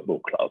own football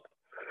club.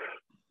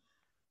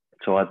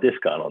 So I had this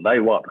going on. They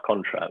wiped the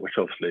contract, which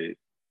obviously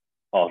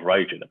I was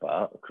raging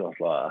about because I was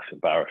like, that's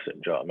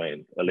embarrassing. Do you know what I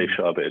mean? At least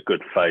show a bit of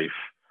good faith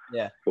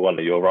for one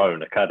of your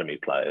own academy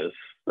players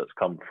that's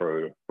come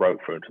through, broke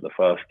through into the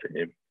first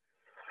team.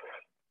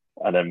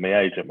 And then my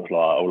agent was like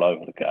all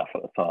over the gaff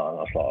at the time.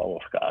 I was like, oh,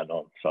 what's going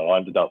on? So I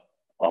ended up,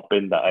 I've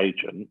been that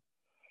agent,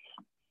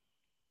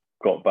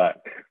 got back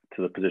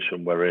to the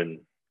position we're in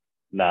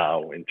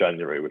now in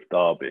January with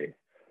Derby.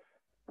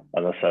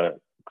 And I said,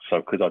 so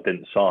because I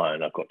didn't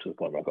sign, I got to the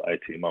point where I've got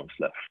 18 months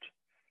left.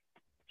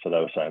 So they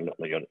were saying, look,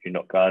 you're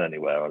not going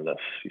anywhere unless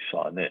you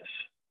sign this.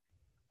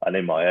 And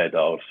in my head, I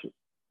was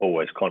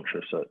always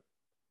conscious that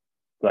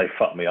they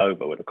fucked me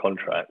over with a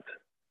contract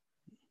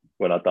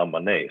when I'd done my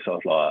knee. So I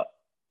was like,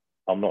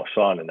 I'm not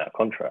signing that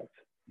contract.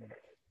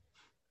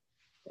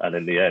 And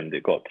in the end,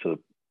 it got to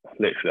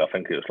literally, I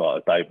think it was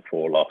like a day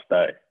before last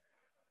day.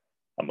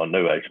 And my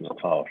new agent at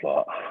the time was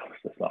like,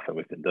 there's nothing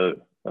we can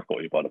do. I've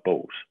got you by the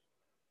balls.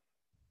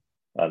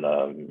 And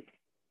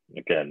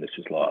again, this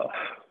is like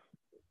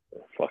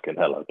fucking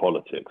hello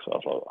politics. I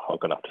was like, I'm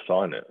going to have to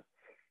sign it.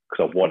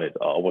 Because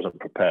I wasn't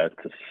prepared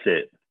to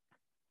sit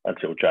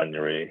until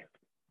January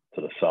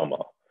to the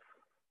summer,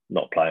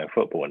 not playing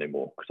football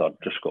anymore. Because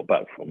I just got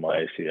back from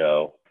my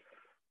ACL.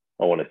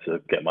 I wanted to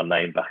get my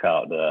name back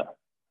out there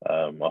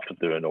after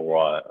doing all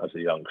right as a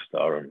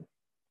youngster. And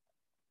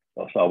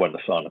so I went to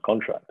sign a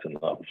contract and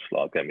I was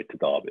like, get me to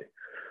Derby.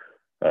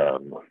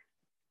 And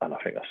I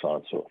think I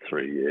signed sort of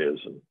 3 years.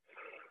 And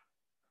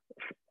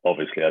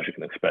obviously, as you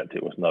can expect,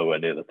 it was nowhere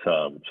near the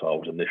term. So I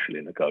was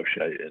initially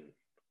negotiating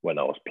when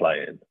I was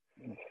playing.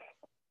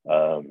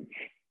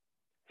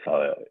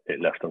 So it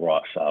left a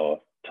right sour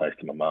taste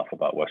in my mouth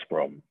about West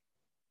Brom.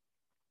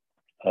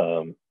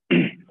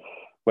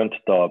 Went to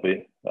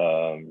Derby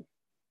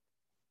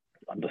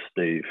under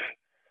Steve,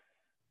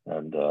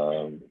 and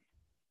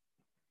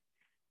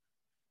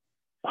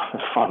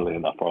funnily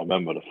enough, I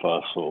remember the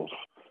first sort of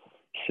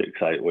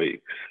 6-8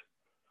 weeks.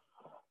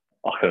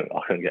 I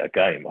couldn't get a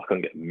game. I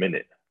couldn't get a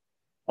minute.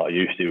 Like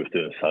Eusty was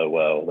doing so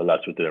well. The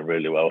lads were doing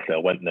really well. So I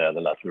went there. The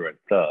lads were in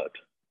third.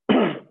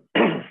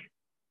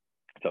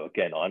 So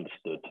again, I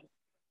understood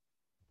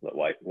that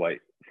wait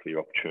for your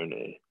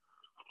opportunity.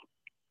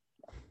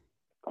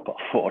 But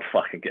I thought I'd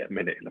fucking get a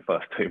minute in the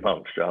first 2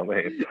 months. Do you know what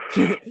I mean?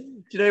 Do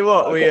you know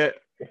what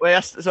I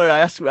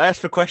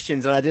asked for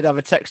questions, and I did have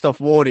a text off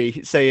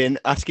Wardy saying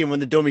asking when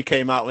the dummy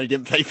came out when he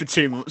didn't play for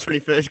 2 months when he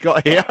first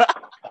got here.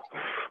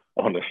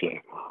 Honestly.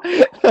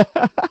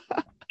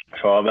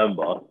 So I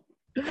remember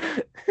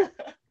the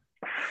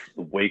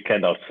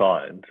weekend I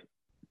signed.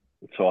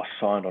 So I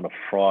signed on a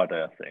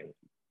Friday, I think.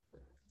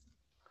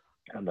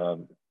 And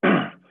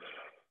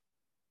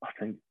I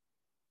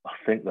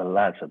think the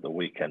lads had the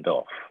weekend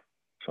off.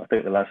 So I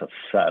think the lads had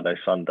Saturday,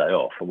 Sunday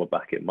off, and we're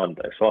back in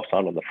Monday. So I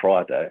signed on the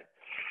Friday.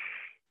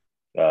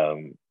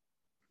 And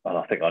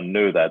I think I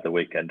knew they had the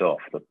weekend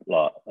off. The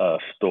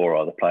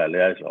Storer, the player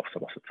liaison officer,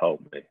 must have told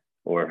me,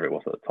 or wherever it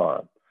was at the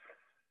time.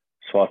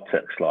 So I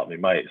text like my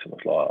mates and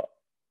was like,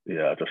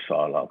 yeah, I just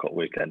signed, I've got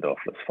weekend off.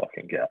 Let's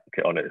fucking get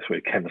on it this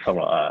weekend or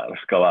something like that.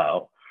 Let's go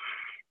out.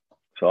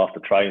 So after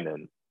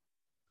training,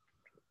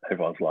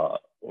 everyone's like,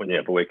 when you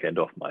have a weekend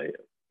off, mate,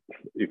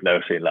 you've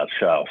never seen lads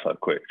shower so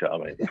quick. Do you know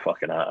what I mean? They're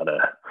fucking out of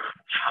there.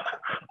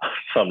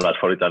 Some lads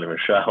probably don't even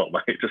shower,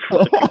 mate. Just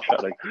fucking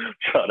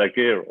shut their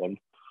gear on.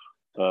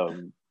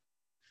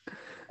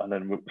 And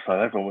then, so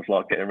everyone was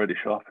like getting really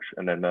sharpish.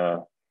 And then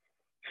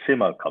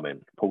Simo come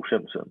in, Paul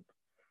Simpson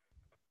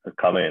had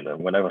come in.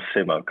 And whenever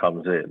Simo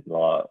comes in,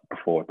 like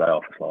before a day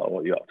off, it's like,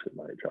 what are you up to,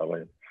 mate? Do you know what I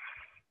mean?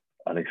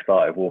 And he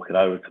started walking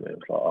over to me. It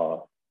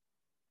was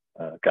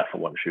like, Gaffer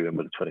wants you in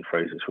with the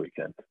 23s this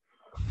weekend.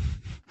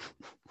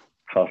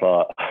 So I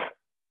was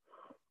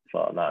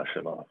like, nah,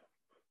 shit, man.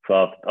 So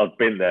I've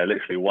been there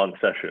literally one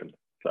session.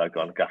 So I've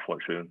gone, Gaffer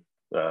wants you,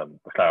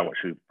 McLaren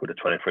wants you with the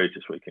 23s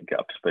this weekend, get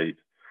up to speed.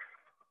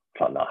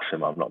 It's like, nah, shit,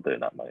 man, I'm not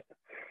doing that, mate.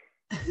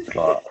 It's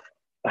like,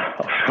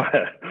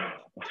 I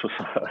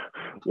swear,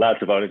 lads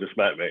have only just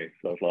met me.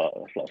 So I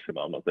was like, shit,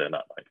 man, I'm not doing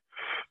that, mate.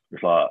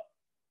 It's like,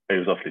 he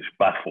was obviously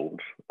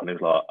baffled. And he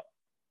was like,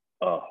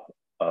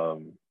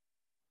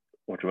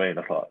 what do you mean?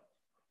 I was like,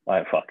 I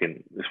ain't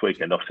fucking, this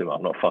weekend off,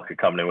 I'm not fucking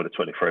coming in with the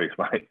 23s,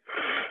 mate.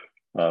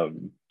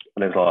 And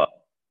he was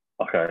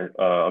like, okay,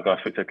 I'll go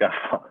speak to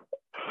Gaffer.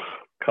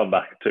 Come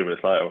back 2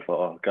 minutes later, I was like,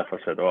 oh, Gaffer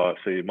said, all right,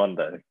 see you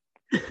Monday.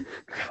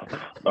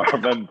 I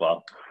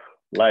remember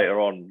later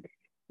on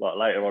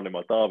in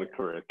my Derby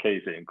career,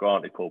 Keezy and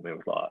Granty called me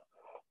and was like,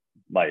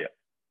 mate,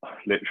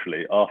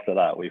 literally after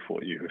that, we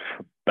thought you was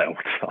a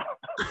belter.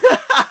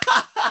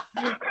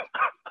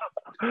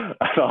 And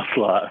I was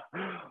like,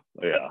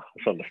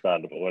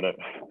 understandable, isn't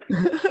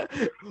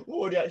it?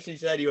 What he actually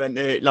said, he went,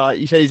 like,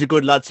 he said he's a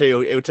good lad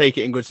too. He'll take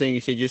it in good thing.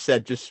 He just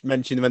said, just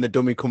mention when the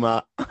dummy come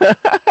out. So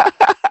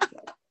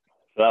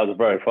that was the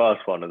very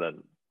first one, and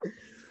then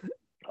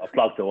I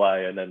plugged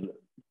away, and then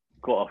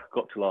got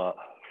to like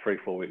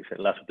 3-4 weeks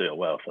in. Lads were doing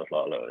well, so I was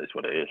like, look, it's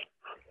what it is.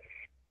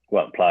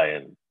 Weren't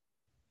playing.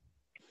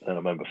 And I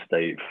remember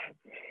Steve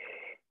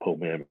pulled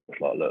me in.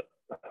 Was like, look,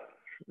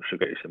 we should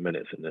get you some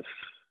minutes in this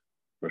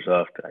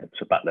reserve game.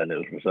 So back then it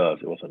was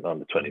reserves. It wasn't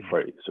under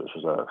 23, so it was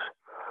reserves.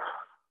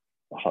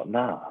 I was like,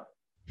 nah.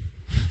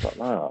 I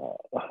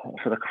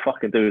said, I could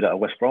fucking do that at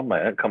West Brom,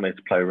 mate. I don't come here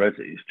to play Resies.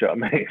 Do you know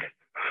what I mean?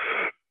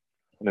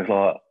 And it's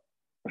like,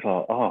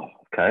 oh,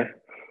 okay.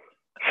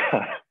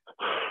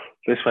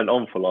 This went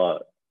on for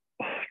like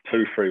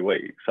 2-3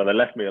 weeks. So they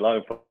left me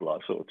alone for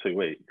like sort of 2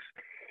 weeks.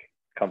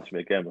 Come to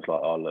me again, was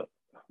like, oh, look.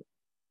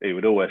 He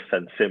would always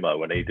send Simo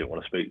when he didn't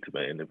want to speak to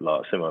me. And he'd be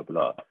like, Simo would be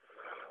like,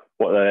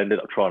 what they ended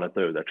up trying to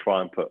do, they try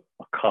and put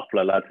a couple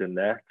of lads in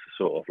there to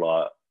sort of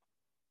like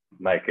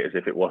make it as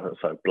if it wasn't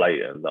so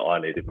blatant that I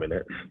needed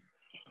minutes.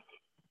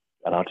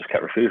 And I just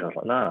kept refusing. I was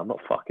like, no, I'm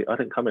not fucking, I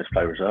didn't come here to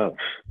play reserves.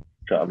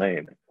 Do you know what I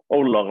mean?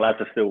 All along,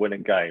 lads are still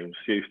winning games.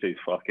 Houston's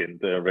fucking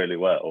doing really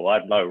well. I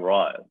had no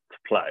right to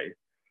play.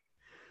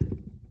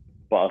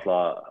 But I was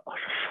like, I was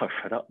so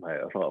fed up,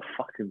 mate. I was like, I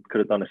fucking could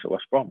have done this at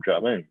West Brom. Do you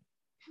know what I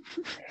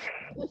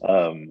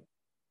mean?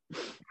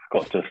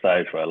 Got to a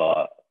stage where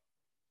like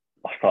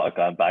I started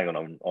going banging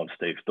on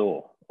Steve's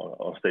door,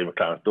 on Steve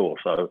McLaren's door.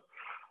 So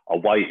I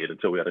waited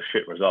until we had a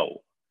shit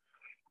result.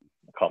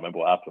 I can't remember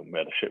what happened. We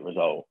had a shit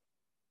result.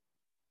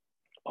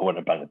 I went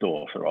and banged the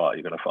door. So, right,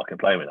 you're going to fucking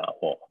play me now?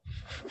 What?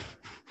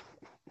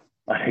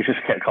 And he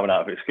just kept coming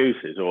out with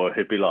excuses, or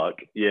he'd be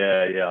like,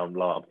 yeah, I'm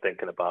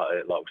thinking about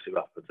it, like, we'll see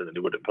what happens, and then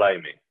he wouldn't play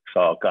me. So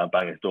I'd go and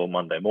bang his door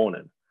Monday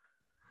morning.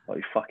 Like,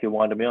 you fucking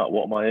winding me up.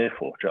 What am I here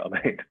for? Do you know what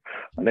I mean?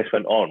 And this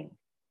went on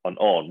and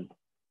on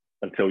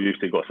until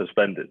Houston got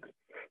suspended,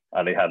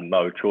 and he had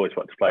no choice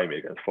but to play me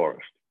against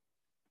Forest.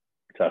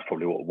 So that's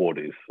probably what Ward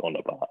is on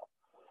about.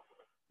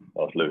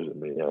 I was losing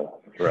the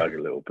drag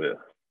a little bit.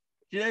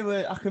 You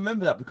know, I can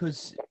remember that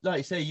because, like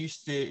you say,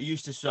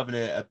 Eustace was having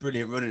a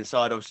brilliant run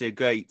inside. Obviously, a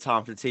great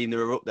time for the team. They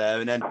were up there,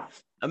 and then I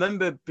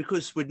remember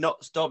because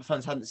Derby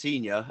fans hadn't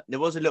seen you,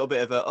 there was a little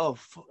bit of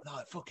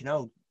fucking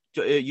hell,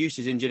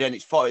 Eustace injured, and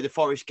it's the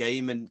Forest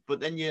game, but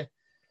then you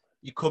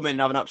come in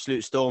and have an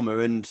absolute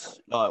stormer, and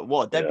like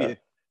what a debut.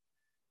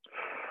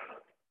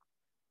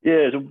 Yeah,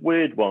 it's a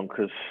weird one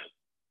because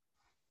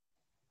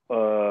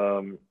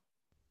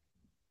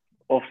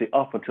obviously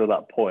up until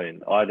that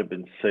point, I'd have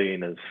been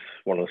seen as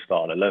one of the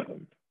starting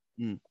 11.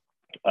 And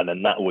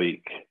then that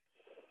week,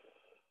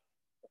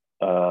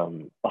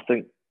 I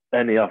think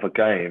any other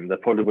game, there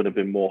probably would have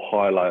been more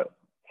highlight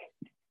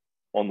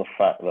on the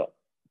fact that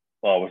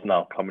I was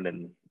now coming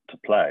in to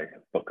play.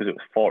 But because it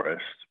was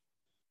Forest,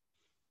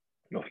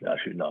 obviously, as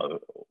you know,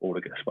 all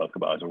that gets spoken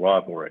about is a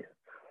rivalry.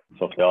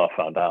 So obviously I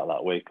found out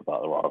that week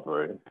about the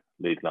rivalry.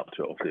 Leading up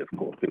to it, obviously, of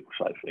course, people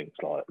say things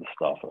like the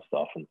stuff.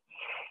 And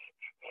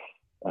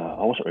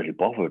I wasn't really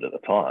bothered at the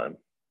time.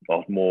 I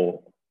was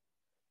more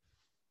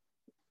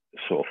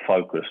sort of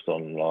focused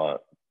on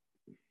like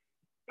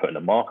putting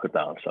a marker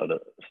down so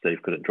that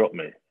Steve couldn't drop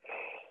me.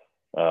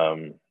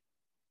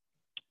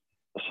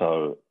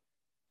 So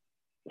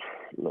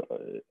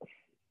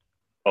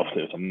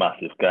obviously it was a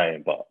massive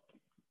game, but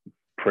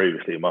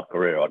previously in my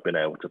career I'd been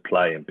able to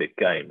play in big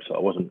games, so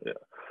it wasn't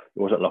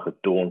like a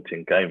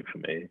daunting game for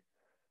me.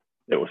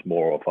 It was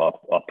more of I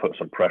put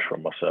some pressure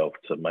on myself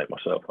to make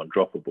myself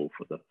undroppable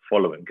for the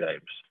following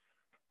games.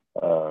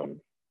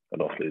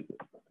 And obviously,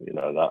 you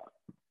know,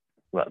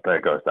 that day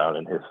goes down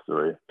in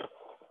history.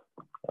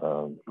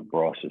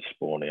 Bryce's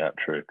spawning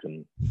hat-trick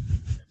and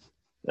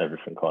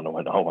everything kind of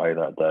went our way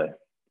that day.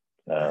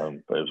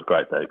 But it was a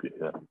great debut,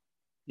 yeah.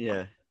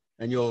 Yeah,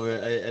 and you're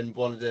and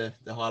one of the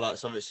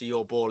highlights of it, so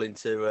your ball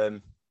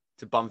into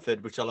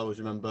Bamford, which I'll always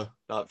remember,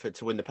 like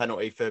to win the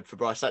penalty for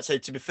Bryce. So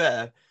to be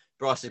fair,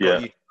 Bryce has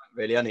got you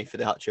really, hasn't he, for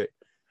the hat-trick?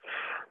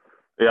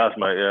 He has,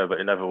 mate, yeah, but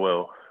he never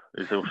will.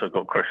 He's also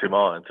got Chrissy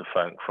Martin to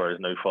thank for his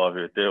new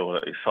 5-year deal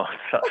that he signed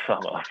that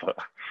summer. But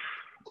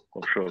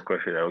I'm sure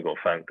Chrissy never got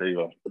thanked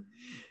either.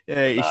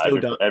 Yeah,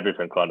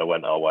 everything kind of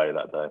went our way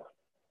that day.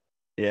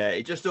 Yeah,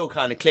 it just all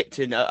kind of clicked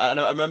in. I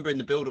remember in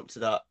the build-up to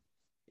that,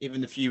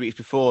 even a few weeks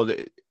before,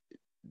 that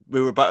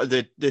we were about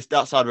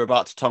that side were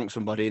about to tonk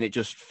somebody, and it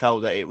just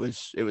felt that it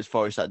was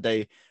Forest that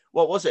day.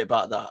 What was it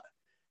about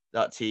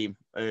that team?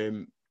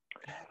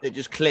 It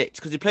just clicked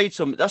because he played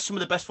that's some of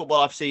the best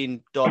football I've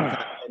seen Derby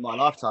in my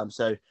lifetime.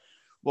 So,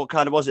 what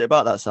kind of was it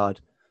about that side?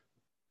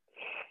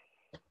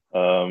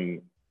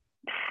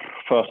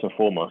 First and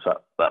foremost,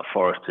 that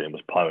Forest team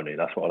was pony.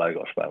 That's why they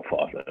got spent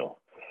 5-0.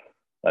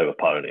 They were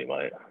pony,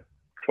 mate.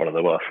 It's one of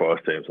the worst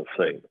Forest teams I've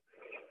seen.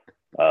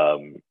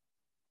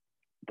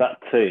 That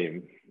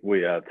team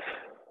we had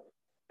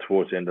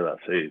towards the end of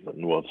that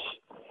season was,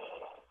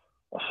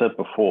 I said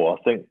before,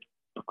 I think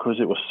because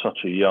it was such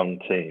a young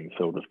team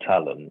filled with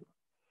talent,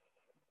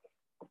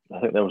 I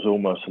think there was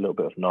almost a little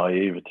bit of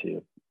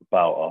naivety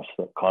about us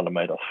that kind of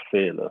made us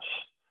fearless.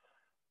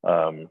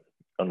 And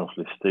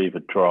obviously Steve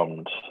had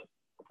drummed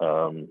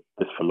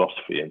this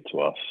philosophy into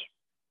us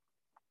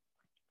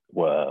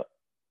where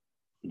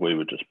we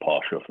would just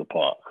pass you off the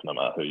park no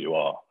matter who you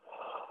are.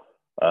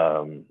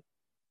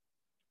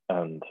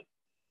 And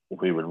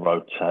we would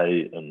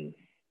rotate and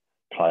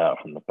play out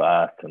from the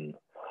back. And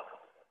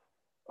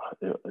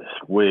it's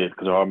weird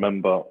because I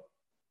remember,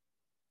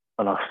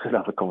 and I still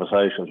have the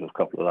conversations with a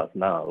couple of lads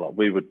now, like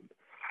we would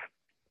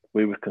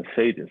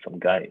concede in some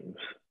games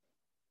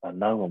and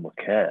no one would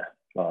care.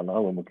 Like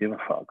no one would give a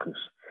fuck, because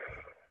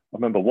I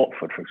remember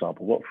Watford, for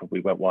example.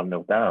 We went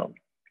 1-0 down.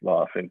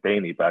 Like I think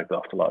Beanie bagged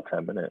after like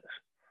 10 minutes.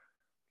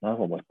 No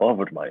one was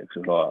bothered, mate. It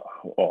was like,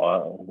 all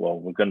right, well,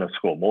 we're going to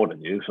score more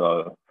than you,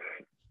 so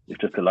it's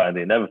just delaying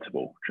the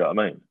inevitable. Do you know what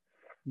I mean?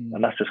 Mm.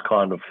 And that's just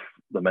kind of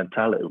the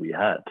mentality we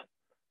had.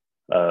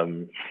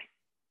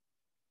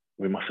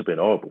 We must have been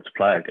horrible to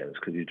play against,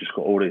 because you just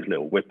got all these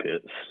little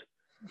whippets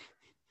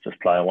just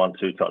playing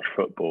 1-2 touch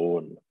football,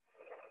 and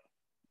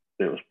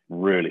it was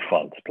really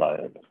fun to play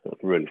in. It was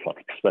really fun,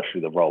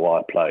 especially the role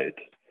I played,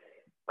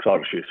 because I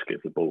just used to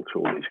give the ball to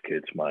all these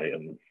kids, mate,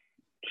 and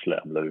just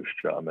let them loose.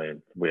 Do you know what I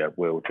mean? We had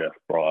Will, Jeff,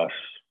 Bryce,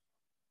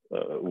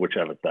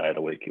 whichever day of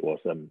the week it was,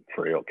 them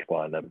three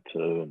occupying them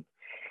two, and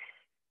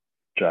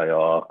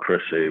JR,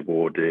 Chrissy,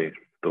 Wardy,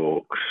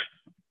 Dorks.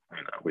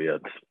 You know, we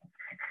had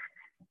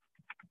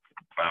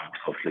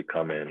obviously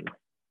come in.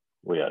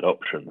 We had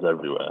options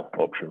everywhere,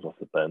 options off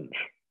the bench.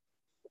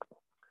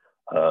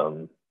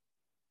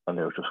 And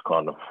it was just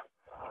kind of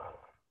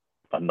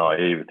a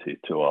naivety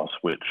to us,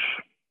 which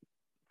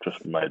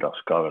just made us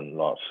go and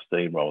like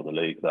steamroll the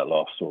league that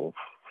last sort of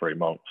 3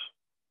 months.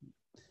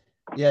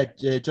 Yeah,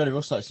 Johnny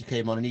Russell actually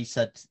came on and he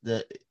said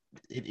that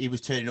he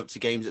was turning up to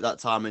games at that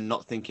time and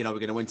not thinking, we're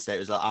going to win today. It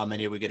was like, how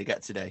many are we going to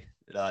get today?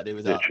 Like, it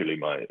was literally,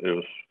 mate.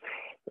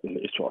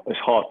 It's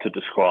hard to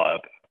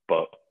describe,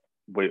 but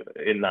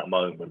in that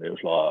moment, it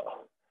was like,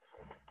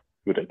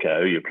 we don't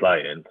care who you're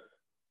playing.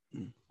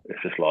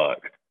 It's just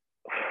like,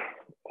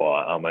 all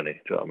right, how many? Do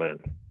you know what I mean?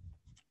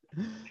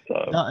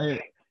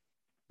 So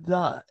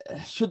that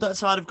should that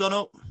side have gone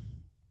up?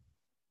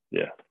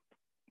 Yeah.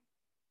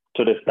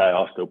 To this day,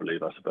 I still believe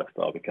that's the best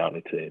Derby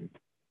County team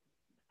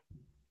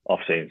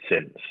I've seen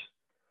since.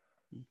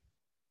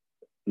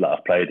 That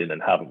I've played in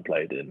and haven't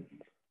played in.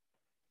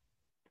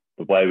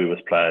 The way we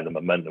was playing, the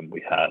momentum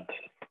we had,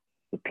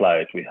 the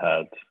players we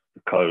had,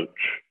 the coach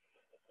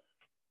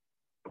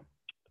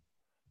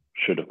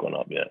should have gone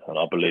up yet. And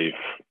I believe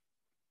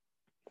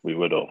we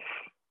would have,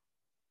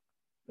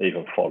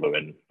 even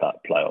following that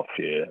playoff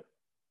year,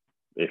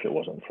 if it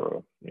wasn't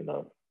for,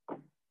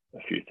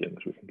 a few things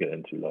we can get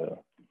into later.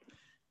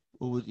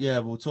 Well, yeah,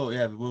 we'll talk.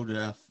 Yeah, we'll do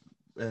that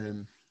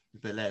a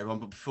bit later on.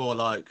 But before,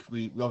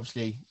 we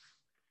obviously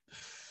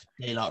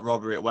daylight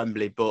robbery at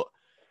Wembley. But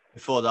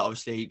before that,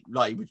 obviously,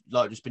 like we've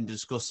just been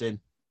discussing,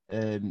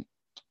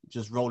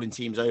 just rolling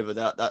teams over.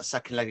 That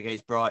second leg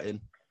against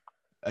Brighton,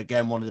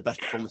 again, one of the best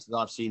performances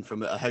I've seen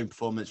from a home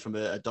performance from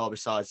a Derby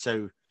side.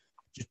 So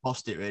just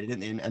bossed it really,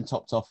 didn't they? And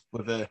topped off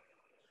with a.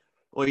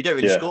 Well, you don't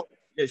really score.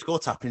 You don't score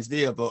tappings, do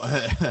you?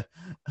 But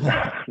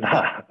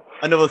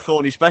another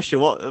Thorny special.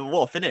 What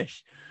a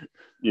finish!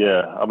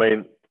 Yeah, I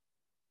mean,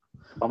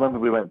 I remember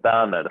we went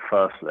down there the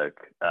first leg,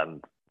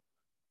 and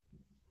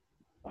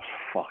a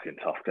fucking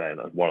tough game.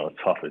 One of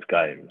the toughest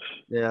games.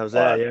 Yeah, I was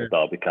there. Yeah,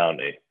 for Derby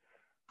County.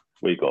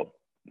 We got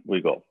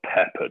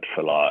peppered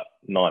for like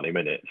 90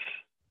 minutes.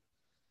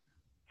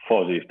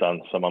 Fozzie's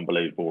done some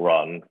unbelievable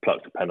run,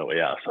 plucked a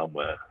penalty out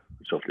somewhere,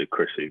 which obviously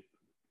Chrissy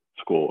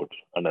scored,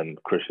 and then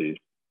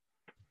Chrissy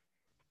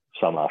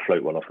somehow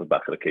float one off the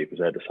back of the keeper's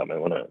head or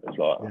something, wasn't it? It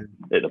was like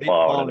hit the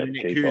bar and then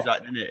it keeper.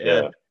 That, didn't it?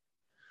 Yeah.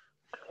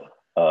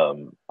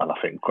 And I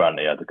think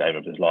Granny had the game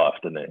of his life,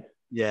 didn't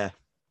he? Yeah.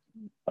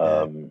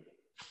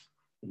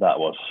 That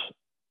was,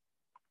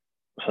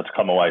 so to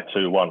come away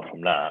 2-1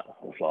 from that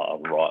was like a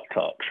right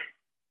touch.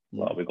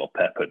 Like we got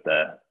peppered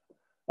there.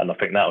 And I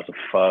think that was the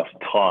first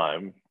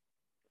time,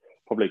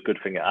 probably a good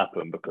thing it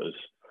happened, because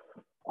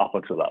up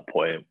until that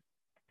point,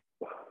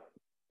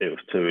 it was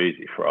too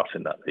easy for us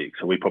in that league.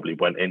 So we probably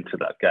went into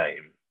that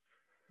game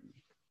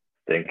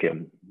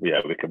thinking, we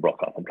can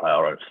rock up and play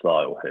our own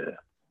style here.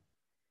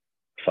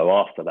 So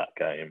after that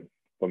game,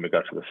 when we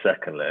go to the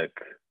second leg,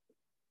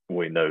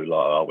 we knew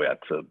we had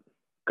to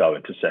go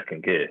into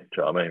second gear. Do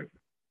you know what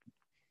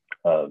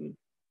I mean?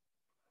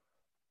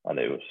 And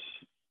it was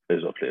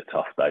obviously a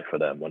tough day for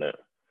them when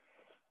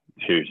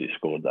Hughes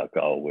scored that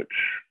goal, which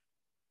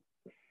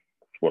is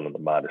one of the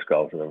maddest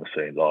goals I've ever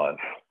seen live.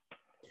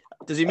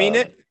 Does he mean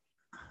it?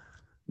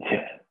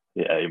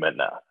 Yeah, he meant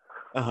that.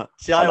 Uh-huh.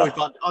 See, I always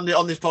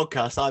on this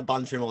podcast, I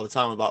banter him all the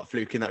time about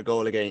fluking that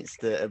goal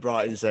against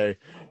Brighton. So, a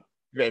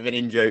bit of an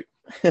in-joke.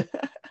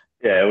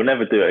 Yeah, we'll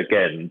never do it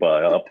again,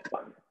 but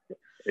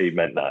he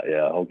meant that.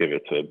 Yeah, I'll give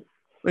it to him.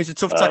 Well, he's a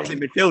tough tackling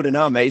midfielder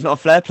now, mate. He's not a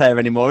flair player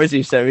anymore, is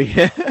he? So I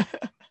had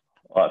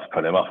to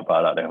put him up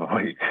about that the other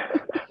week.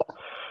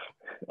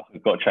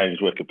 I've got to change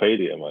his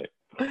Wikipedia, mate.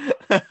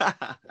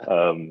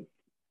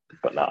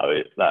 But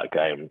no, that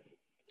game,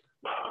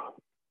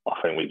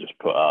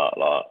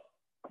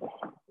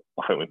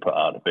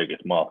 the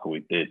biggest marker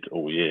we did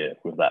all year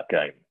with that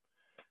game.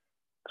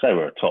 Because they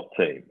were a top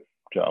team.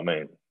 Do you know what I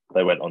mean?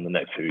 They went on the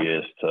next few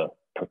years to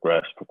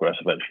progress,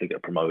 eventually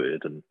get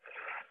promoted, and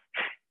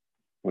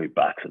we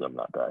battered them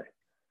that day.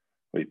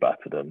 We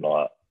battered them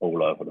like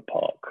all over the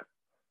park.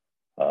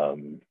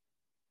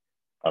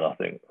 And I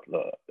think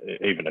that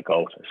even the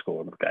goal they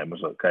scored, the game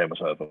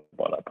was over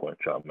by that point.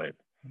 Do you know what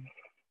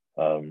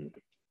I mean?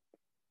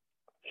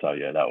 So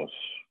yeah,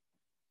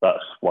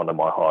 that's one of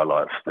my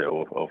highlights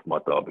still of my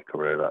Derby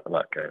career.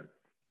 That game.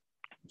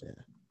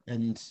 Yeah,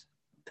 and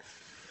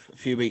a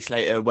few weeks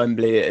later,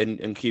 Wembley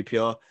and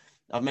QPR.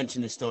 I've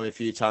mentioned this story a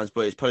few times,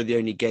 but it's probably the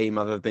only game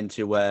I've ever been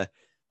to where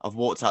I've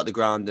walked out the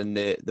ground and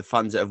the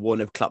fans that have won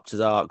have clapped his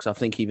arcs. I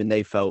think even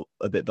they felt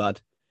a bit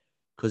bad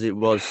because it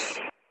was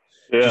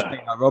just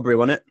like robbery,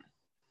 wasn't it?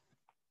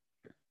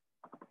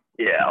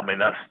 Yeah, I mean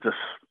that's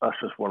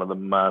just one of the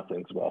mad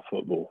things about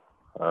football.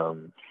 I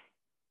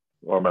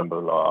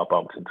remember I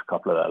bumped into a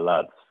couple of their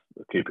lads,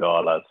 the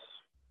QPR lads,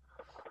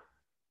 a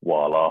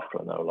while after,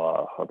 and they were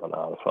like, I don't know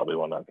how the fuck we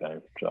won that game.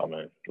 Do you know what I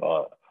mean?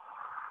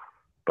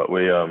 But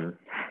we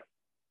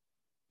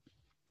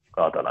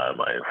I don't know,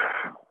 mate.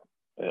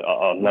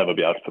 I'll never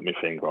be able to put my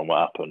finger on what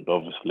happened.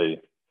 Obviously,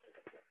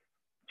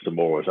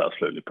 Zamora was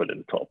absolutely put in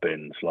the top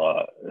bins.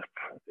 Like,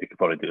 he could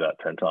probably do that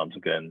 10 times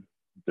again,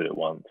 do it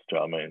once, do you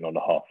know what I mean? On the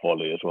half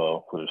volley as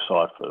well, with his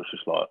side foot. It's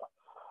just like,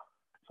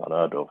 it's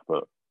unheard of.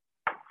 But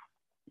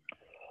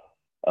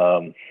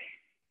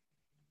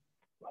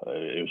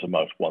it was the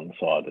most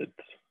one-sided.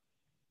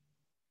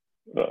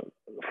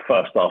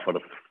 First half of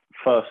the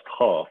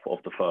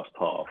first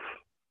half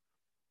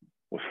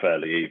was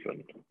fairly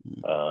even.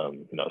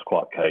 It's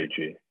quite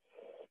cagey.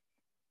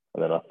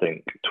 And then I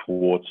think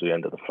towards the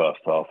end of the first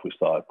half, we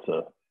started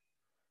to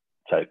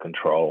take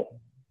control.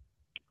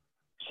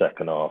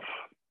 Second half,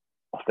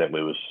 I think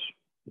we was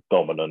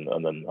dominant.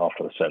 And then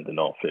after the sending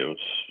off, it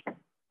was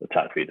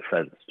attack v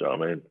defence, do you know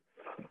what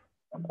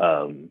I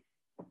mean?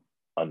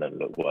 And then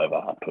look,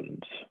 whatever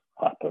happened.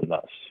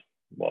 That's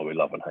why we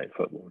love and hate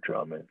football, do you know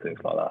what I mean? Things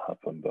like that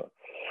happen. But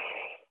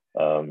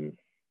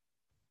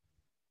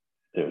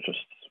it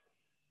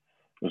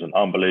was an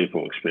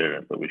unbelievable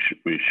experience, but we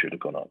should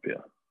have gone up,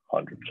 yeah,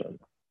 100%.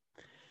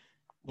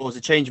 What was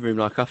the changing room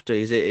like after?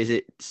 Is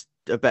it?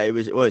 I bet it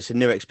was. Well, it's a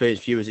new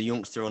experience for you as a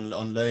youngster on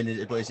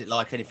learning. But is it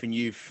like anything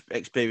you've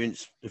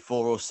experienced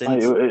before or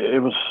since?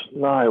 It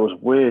was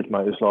weird,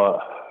 mate. It's like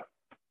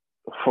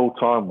full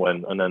time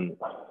went, and then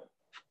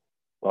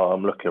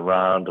I'm looking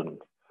around,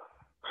 and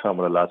some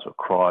of the lads were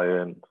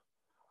crying.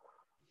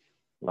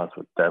 Lads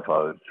were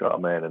devoed, do you know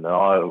what I mean? And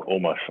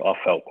I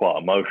felt quite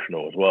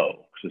emotional as well,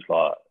 because it's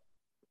like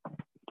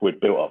we'd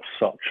built up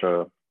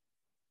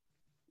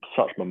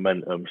such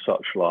momentum,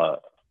 such like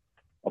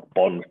a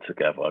bond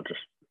together,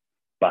 just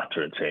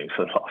battering teams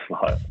for the last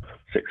like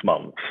 6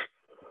 months,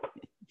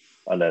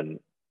 and then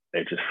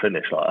it just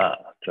finished like that.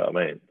 Do you know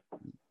what I mean?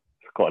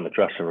 Got in the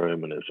dressing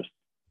room and it was just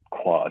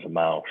quiet as a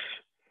mouse,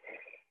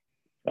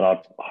 and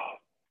I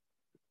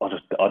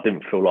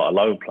didn't feel like a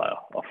lone player.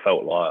 I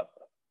felt like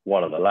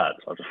one of the lads.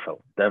 I just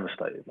felt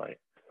devastated, mate.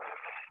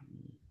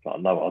 Like,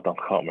 no, I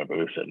can't remember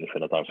who said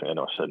anything. I don't think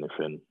anyone said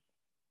anything.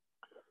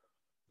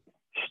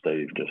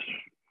 Steve just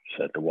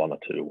said the one or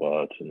two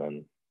words, and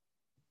then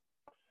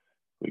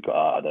we got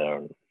out of there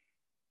and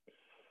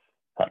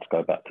had to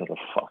go back to the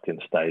fucking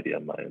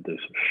stadium, mate, and do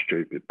some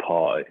stupid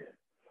party.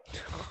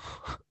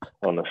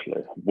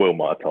 Honestly, Will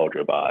might have told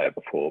you about it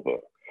before,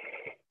 but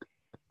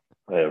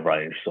they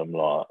arranged some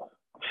like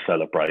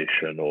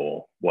celebration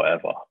or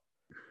whatever.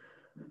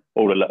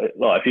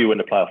 If you win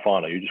the playoff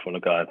final, you just want to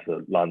go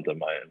into London,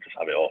 mate, and just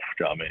have it off.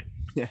 Do you know what I mean?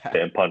 Yeah.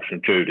 Getting punched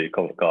from Judy,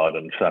 Covent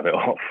Garden, just have it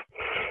off.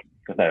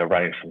 And they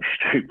arranged some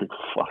stupid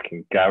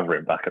fucking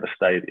gathering back at the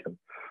stadium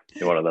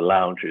in one of the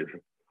lounges.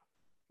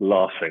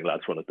 Last thing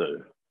lads want to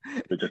do.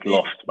 We just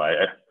lost, mate.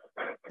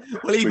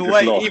 Well, either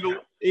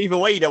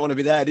way, you don't want to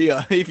be there, do you?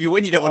 If you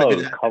win, you don't want to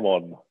be there. Come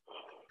on.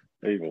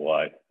 Either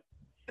way.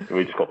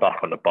 We just got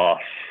back on the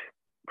bus.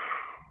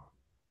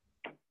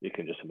 You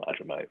can just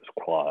imagine, mate, it was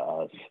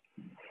quiet as.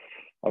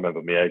 I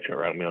remember my agent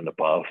rang me on the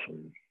bus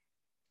and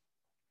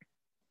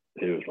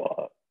he was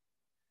like,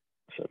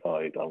 I said, oh,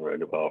 you done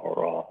really well, all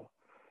right.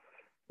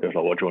 He was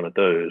like, what do you want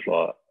to do?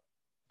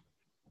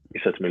 He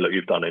said to me, look,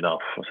 you've done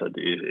enough. I said,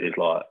 he's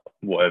like,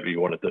 whatever you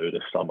want to do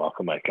this summer, I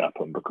can make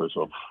happen because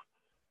of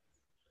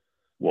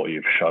what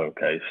you've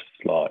showcased,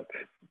 like,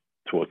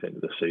 towards the end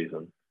of the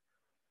season.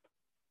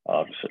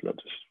 I just said, look,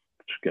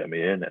 just get me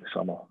here next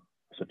summer.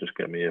 I said, just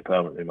get me here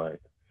permanently,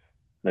 mate.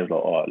 And he was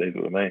like, all right, leave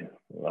it with me.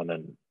 And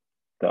then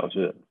that was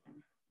it.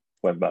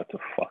 Went back to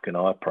fucking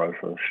iPro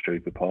for a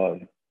stupid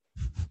party.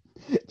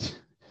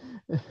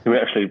 we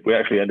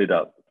actually ended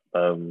up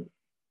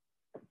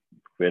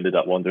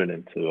wandering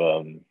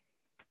into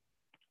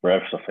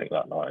Revs, I think,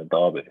 that night in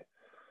Derby.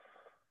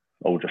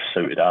 All just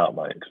suited out,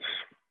 mate. Just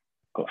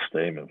got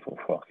steaming for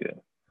fuck it.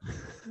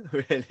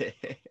 Really?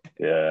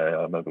 Yeah,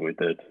 I remember we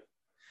did.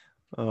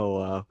 Oh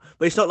wow!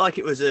 But it's not like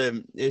it was.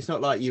 It's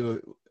not like you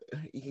were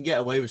you can get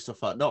away with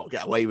stuff like not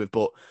get away with,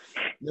 but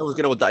no one's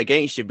going to hold that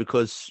against you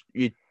because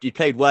you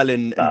played well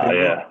and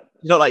Yeah.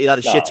 It's not like you had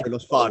a shitter and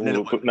lost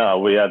 5-0. No,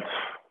 we had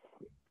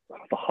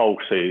the whole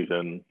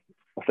season.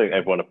 I think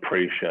everyone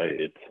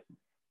appreciated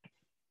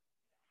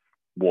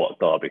what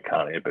Derby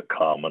County had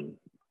become and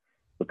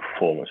the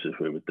performances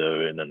we were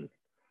doing and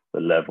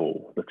the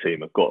level the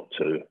team had got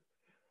to.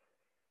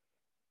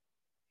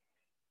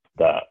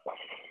 That,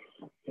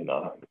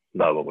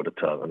 no one would have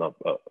turned up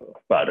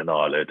bad an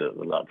eyelid at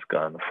the lads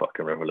going the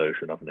fucking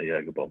revolution having a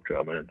Jaeger bomb. Do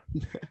you know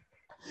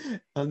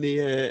what I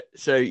mean?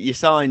 So you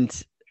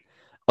signed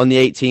on the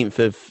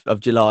 18th of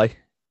July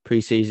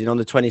pre-season. On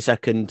the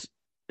 22nd,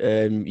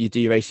 you do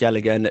your ACL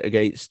again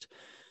against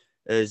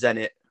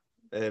Zenit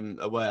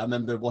away. I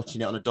remember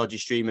watching it on a dodgy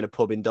stream in a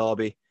pub in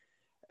Derby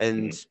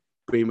and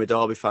being with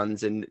Derby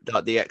fans and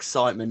like the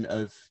excitement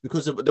of,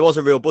 because there was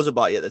a real buzz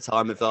about you at the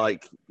time of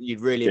like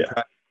you'd really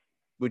impressed.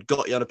 We'd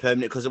got you on a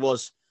permanent because there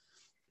was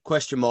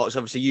question marks.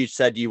 Obviously, you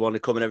said you want to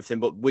come and everything,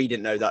 but we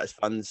didn't know that as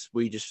fans.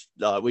 We just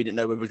we didn't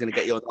know whether we were going to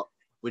get you or not.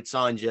 We'd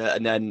signed you,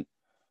 and then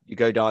you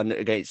go down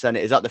against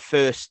Zenit. Is that the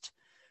first?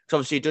 Because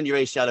obviously you've done your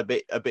ACL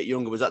a bit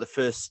younger. Was that the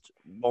first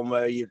one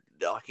where you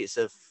like it's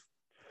a?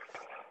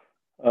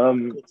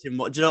 Do you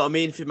know what I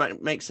mean? If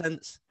it makes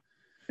sense.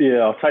 Yeah,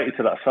 I'll take you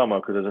to that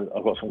summer because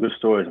I've got some good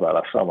stories about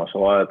that summer.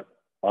 So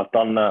I'd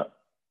done that.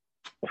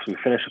 Obviously,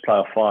 we finished the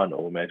playoff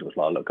final. Major was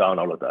like, look, go on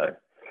holiday.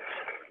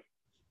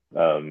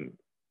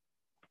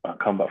 I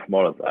come back from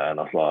holiday and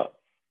I was like,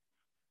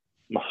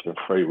 must have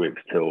been 3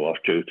 weeks till I was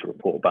due to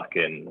report back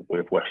in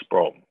with West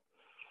Brom.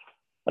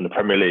 And the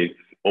Premier League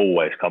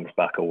always comes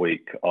back a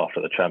week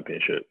after the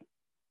Championship.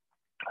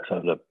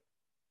 So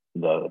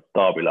the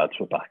Derby lads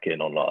were back in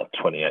on like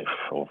 28th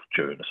of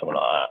June or something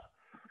like that.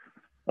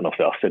 And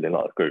obviously I was still in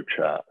like a group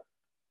chat.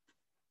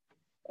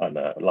 And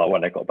like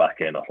when they got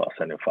back in, I was like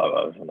sending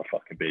photos on the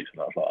fucking beach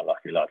and I was like,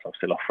 lucky lads, I'm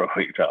still off for a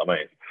week, do you know what I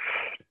mean?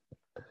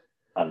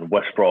 And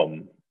West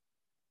Brom's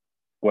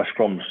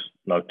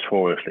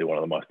notoriously one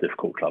of the most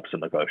difficult clubs to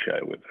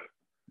negotiate with.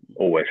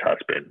 Always has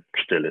been,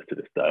 still is to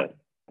this day.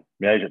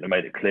 My agent had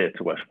made it clear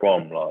to West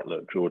Brom, like,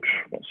 look, George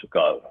wants to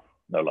go.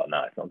 They're like,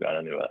 nah, he's not going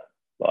anywhere.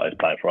 Like, he's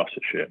playing for us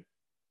this year.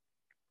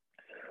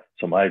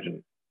 So my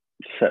agent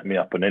set me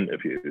up an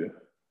interview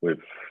with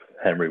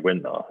Henry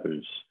Winter,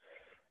 who's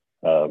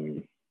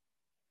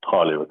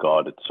highly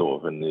regarded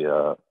sort of in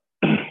the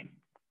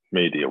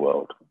media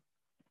world.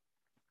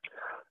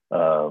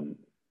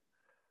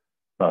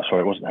 No,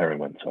 sorry, it wasn't Henry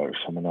Winter, it was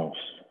someone else.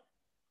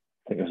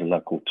 I think it was a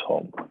lad called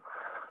Tom.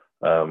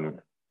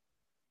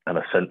 And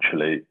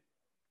essentially,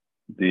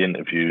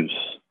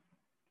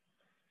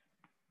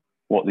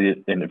 what the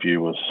interview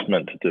was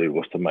meant to do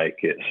was to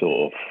make it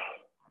sort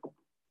of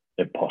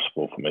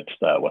impossible for me to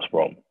stay at West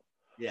Brom.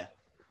 Yeah.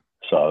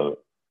 So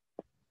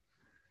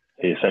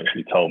he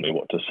essentially told me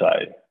what to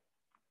say.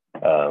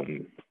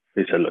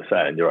 He said, look,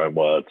 say it in your own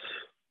words.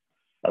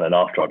 And then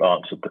after I'd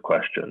answered the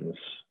questions,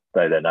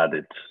 they then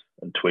added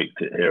and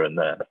tweaked it here and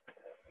there.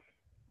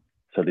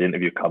 So the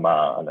interview come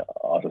out and I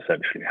was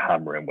essentially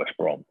hammering West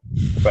Brom.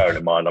 Bearing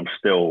in mind, I'm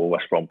still a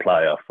West Brom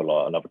player for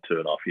like another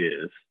 2.5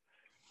 years.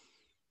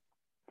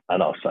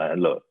 And I was saying,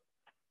 look,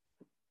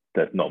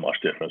 there's not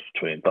much difference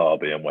between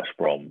Derby and West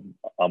Brom.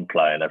 I'm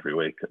playing every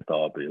week at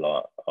Derby.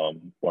 Like,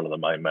 I'm one of the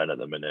main men at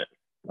the minute.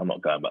 I'm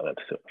not going back there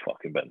to sit on the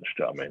fucking bench,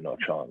 do you know what I mean? Not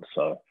a chance.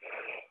 So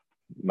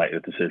make the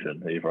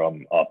decision. Either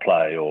I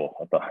play or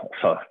I don't.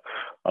 So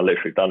I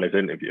literally done this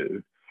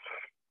interview.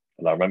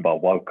 And I remember I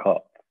woke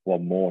up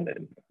one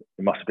morning.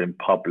 It must have been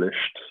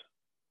published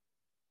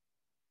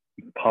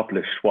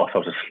whilst I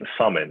was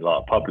summing,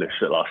 like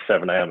published at like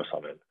 7 a.m. or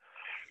something.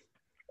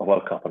 I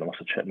woke up and I must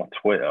have checked my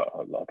Twitter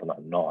at like, I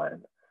don't know, 9.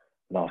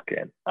 And I was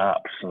getting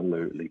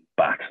absolutely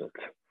battered.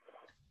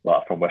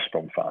 Like from West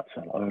Brom fans.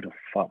 And like, who the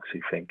fuck does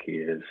he think he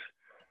is?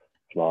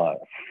 Like,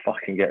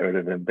 fucking get rid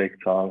of him big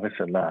time, this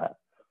and that.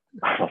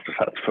 I just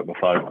had to put my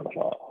phone on. I was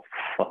like, oh,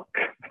 fuck.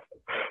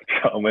 Do you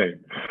know what I mean?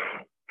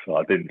 So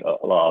I didn't, like,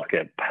 I was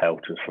getting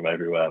pelters from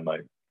everywhere,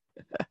 mate.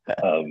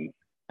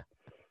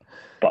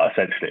 But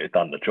essentially it had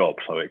done the job.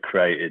 So it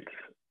created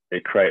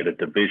a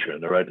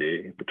division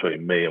already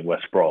between me and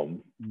West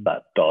Brom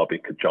that Derby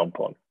could jump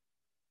on.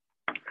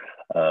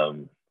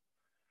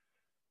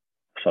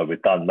 So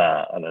we'd done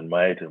that, and then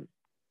my agent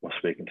was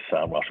speaking to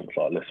Sam Rush and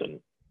was like,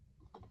 listen,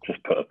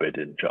 just put a bid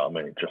in, do you know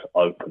what I mean? Just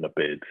open a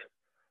bid.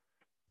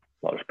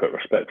 Like, just put a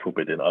respectful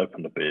bid in,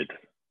 open the bid,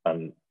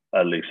 and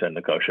at least then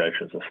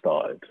negotiations have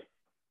started.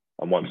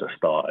 And once they're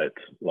started,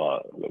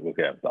 like, we'll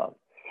get them done.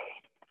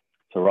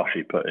 So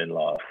Rushy put in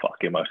like a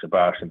fucking most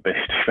embarrassing bid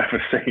you've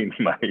ever seen,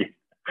 mate.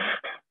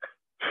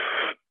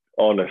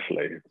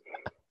 Honestly.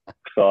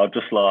 So I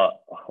just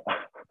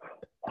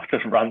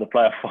ran the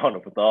player final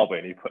for Derby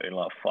and he put in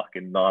like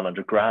fucking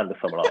 900 grand or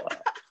something like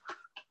that.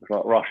 It's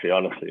like, Rushy,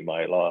 honestly,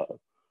 mate, like,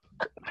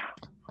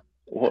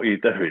 what are you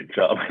doing? Do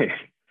you know what I mean?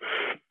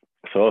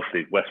 So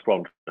obviously West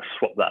Brom just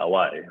swapped that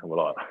away and we're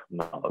like,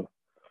 no.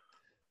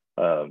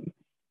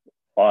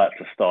 I had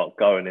to start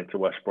going into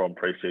West Brom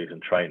pre-season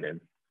training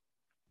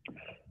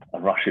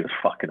And Rushy was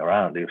fucking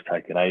around. He was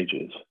taking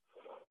ages.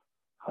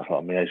 I was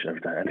like, my agent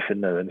every day,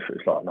 anything new, anything.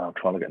 It's like, no, I'm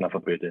trying to get another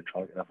bid in,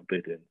 And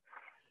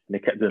he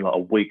kept doing like a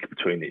week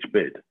between each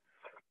bid.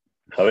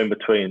 So in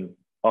between,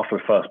 after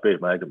the first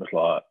bid, my agent was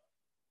like,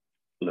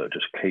 look,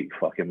 just keep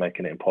fucking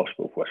making it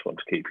impossible for West Brom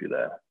to keep you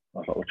there. I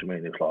was like, what do you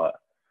mean? He was like,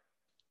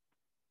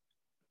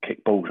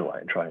 kick balls away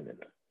in training.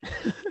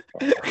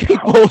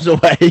 Kick balls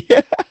away.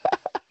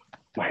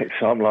 Mate,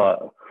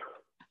 so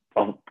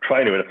I'm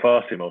training with the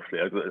first team, obviously.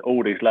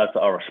 All these lads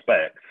that I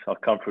respect,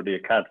 I've come through the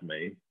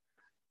academy,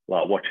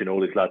 like watching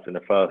all these lads in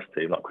the first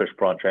team, like Chris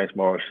Bryant, James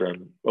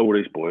Morrison, all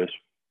these boys.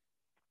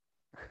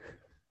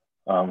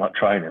 I'm like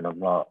training, I'm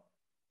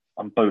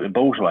booting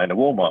balls away in the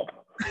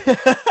warm-up.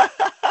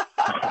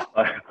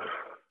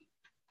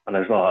 And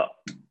it's like,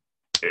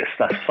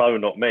 that's so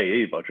not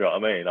me either, do you know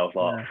what I mean? I was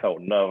like, I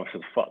felt nervous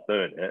as fuck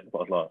doing it, but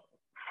I was like,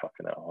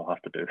 fucking hell, I'll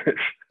have to do this.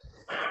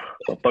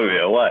 So I boot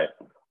it away.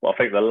 But I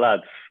think the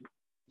lads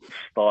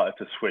started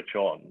to switch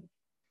on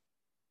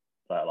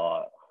that,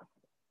 like,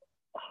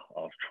 I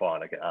was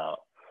trying to get out.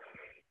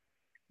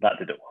 That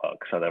didn't work.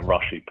 So then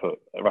Rushy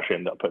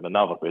ended up putting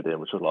another bid in,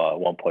 which was like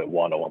 1.1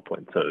 or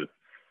 1.2,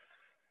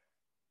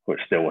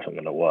 which still wasn't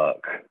going to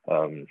work.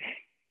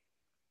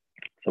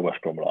 So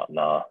West Brom were like,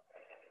 nah.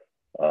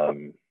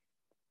 So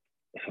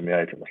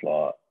my agent was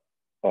like,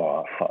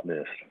 oh, fuck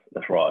this.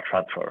 Let's write a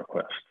transfer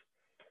request.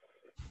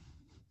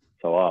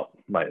 So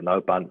mate, no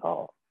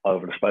banter.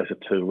 Over the space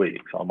of 2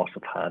 weeks, I must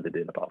have handed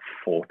in about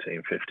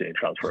 14, 15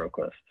 transfer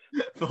requests.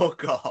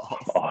 Fuck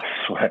off. I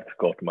swear to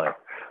God, mate.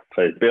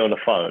 So he'd be on the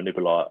phone, he'd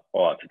be like,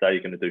 all right, today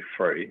you're going to do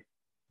 3.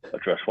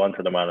 Address 1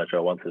 to the manager,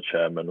 1 to the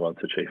chairman, 1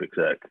 to the chief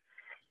exec.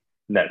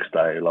 Next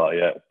day, like,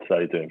 yeah,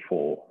 today you're doing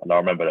 4. And I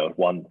remember there was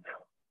one.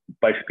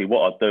 Basically,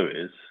 what I'd do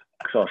is,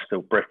 because I was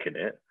still bricking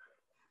it,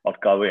 I'd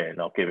go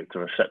in, I'll give it to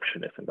a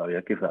receptionist and go,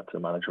 yeah, give that to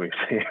the manager when you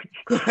see him.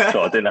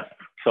 so I didn't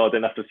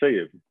have to see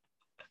him.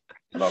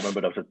 And I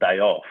remember there was a day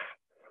off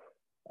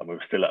and we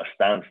were still at a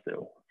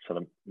standstill.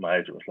 So my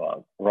agent was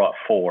like, write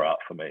 4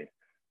 out for me.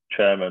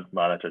 Chairman,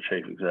 manager,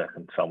 chief exec,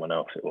 and someone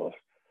else it was.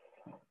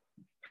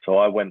 So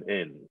I went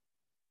in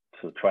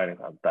to the training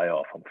camp day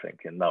off. I'm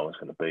thinking no one's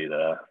going to be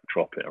there.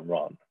 Drop it and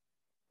run.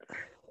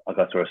 I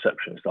go to a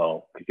receptionist.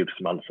 Oh, could you give us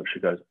some answer? She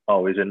goes,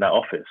 oh, he's in that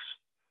office.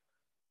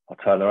 I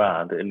turn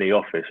around. In the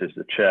office is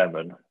the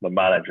chairman, the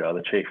manager,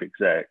 the chief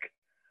exec,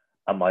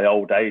 and my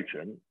old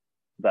agent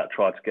that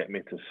tried to get me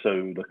to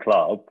sue the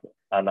club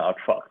and that I'd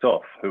fucked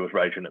off, who was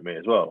raging at me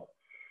as well.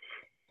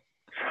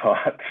 So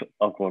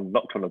I've gone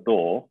knocked on the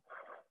door.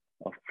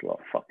 I've like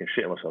fucking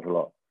shit myself a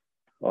lot.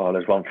 Oh,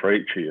 there's one for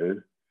each of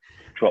you.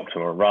 Dropped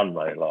him and run,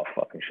 mate. Like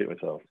fucking shit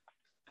myself.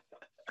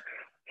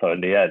 So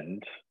in the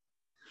end,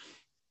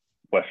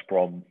 West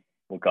Brom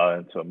were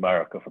going to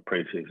America for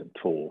pre-season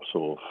tour,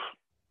 sort of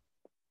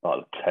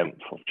like the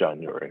 10th of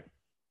January.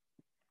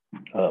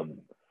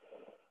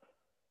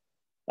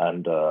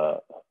 And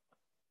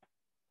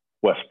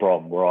West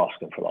Brom were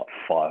asking for like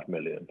 5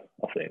 million,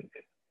 I think,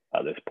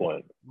 at this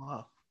point.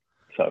 Wow.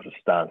 So it was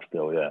a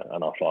standstill, yeah.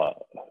 And I was like,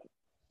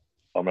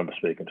 I remember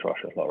speaking to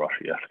Russia. I was like,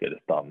 Russia, you have to get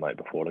this done, mate,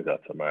 before they go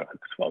to America,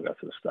 because if I go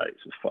to the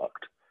States, it's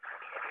fucked.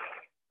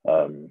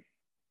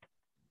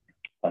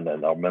 And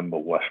then I remember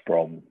West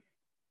Brom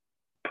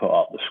put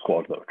up the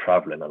squad that were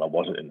travelling, and I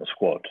wasn't in the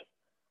squad.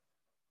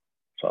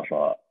 So I was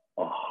like,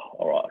 oh,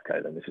 all right, okay,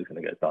 then this is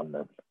going to get done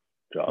then. Do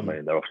you know what I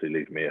mean? They're obviously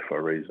leaving me here for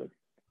a reason.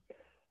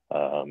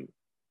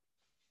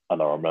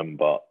 And I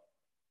remember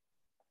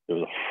it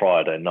was a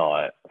Friday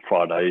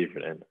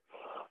evening.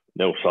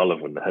 Neil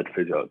Sullivan, the head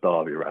physio at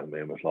Derby, rang me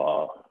and was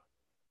like,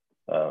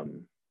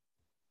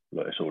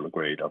 look, it's all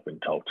agreed. I've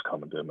been told to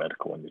come and do a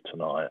medical on you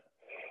tonight.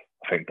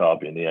 I think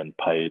Derby in the end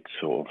paid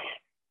sort of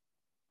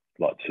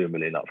like 2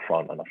 million up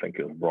front, and I think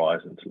it was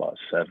rising to like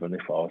 7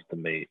 if I was to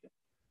meet,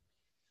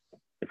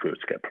 if we were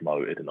to get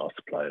promoted and I was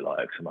to play like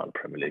X amount of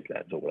Premier League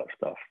games, all that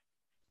stuff.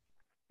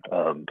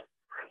 I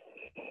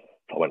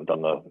went and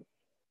done the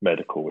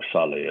medical with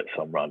Sully at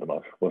some random,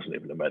 it wasn't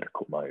even a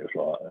medical, mate. It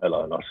was like,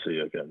 hello, nice to see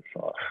you again.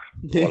 Like,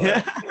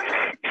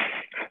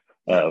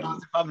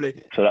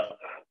 family. So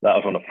that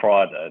was on a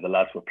Friday. The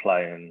lads were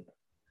playing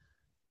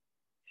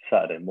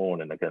Saturday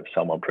morning against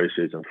someone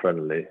pre-season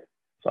friendly.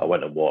 So I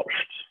went and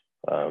watched.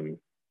 I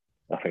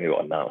think it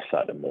got announced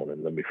Saturday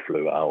morning. Then we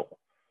flew out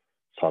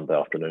Sunday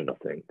afternoon, I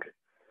think.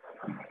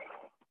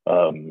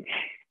 And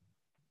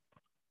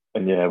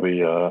yeah,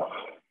 we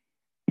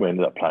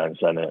ended up playing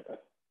Zenit.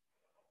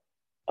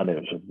 And it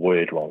was a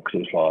weird one because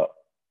it was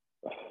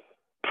like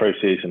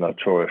pre-season,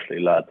 notoriously,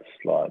 lads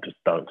like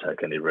just don't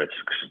take any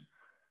risks.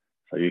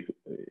 So you could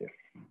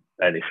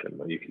get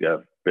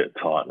a bit of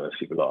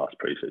tightness. You could be like, that's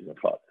pre-season,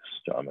 fuck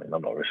this. Do you know what I mean?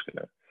 I'm not risking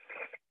it.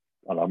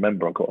 And I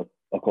remember I got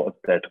a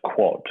dead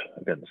quad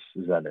against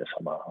Zenit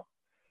somehow.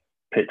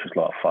 Pitch was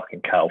like a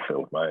fucking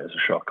cowfield, mate. It was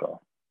a shocker.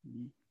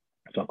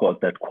 So I got a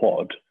dead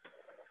quad.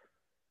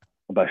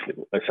 And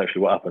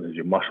essentially what happens is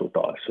your muscle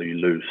dies, so you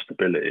lose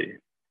stability.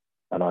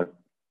 And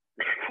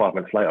 5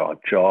 minutes later, I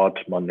jarred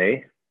my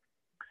knee.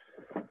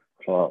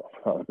 So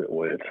that was a bit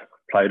weird.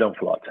 Played on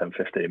for like 10,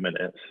 15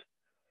 minutes.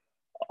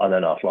 And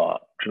then I was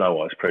like, do you know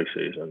what? It's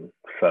pre-season,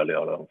 fairly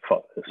early.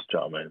 Fuck this. Do you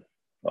know what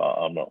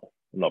I mean?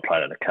 I'm not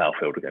playing in a cow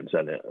field against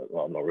Zenit.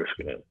 I'm not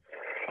risking it.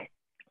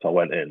 So I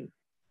went in,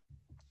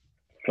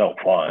 felt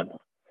fine.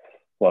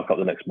 Woke up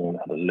the next morning,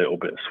 had a little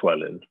bit of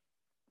swelling.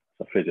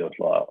 The physio was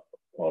like,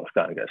 well, I was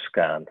going to get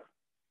scanned,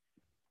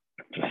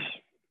 just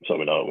so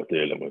we know what we're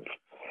dealing with.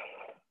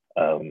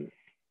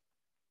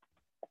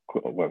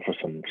 Went for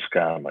some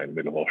scan in the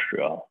middle of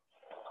Austria.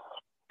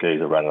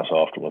 Geezer rang us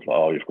afterwards, like,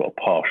 oh, you've got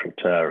a partial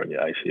tear in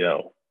your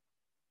ACL.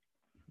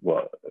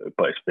 Well,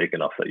 but it's big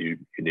enough that you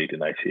need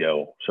an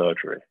ACL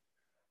surgery.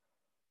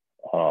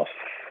 I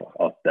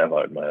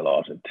devoted my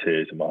life in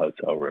tears in my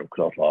hotel room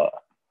because I was like,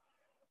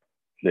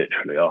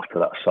 literally after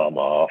that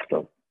summer,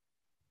 after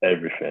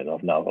everything,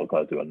 I've now got to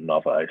go do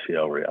another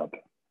ACL rehab.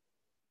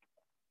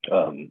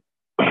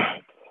 I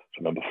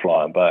remember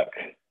flying back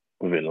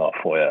within like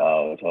 48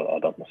 hours.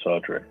 I'd had my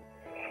surgery.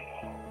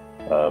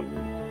 So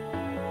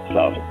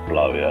that was a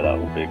blow, yeah, that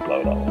was a big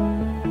blow, that one.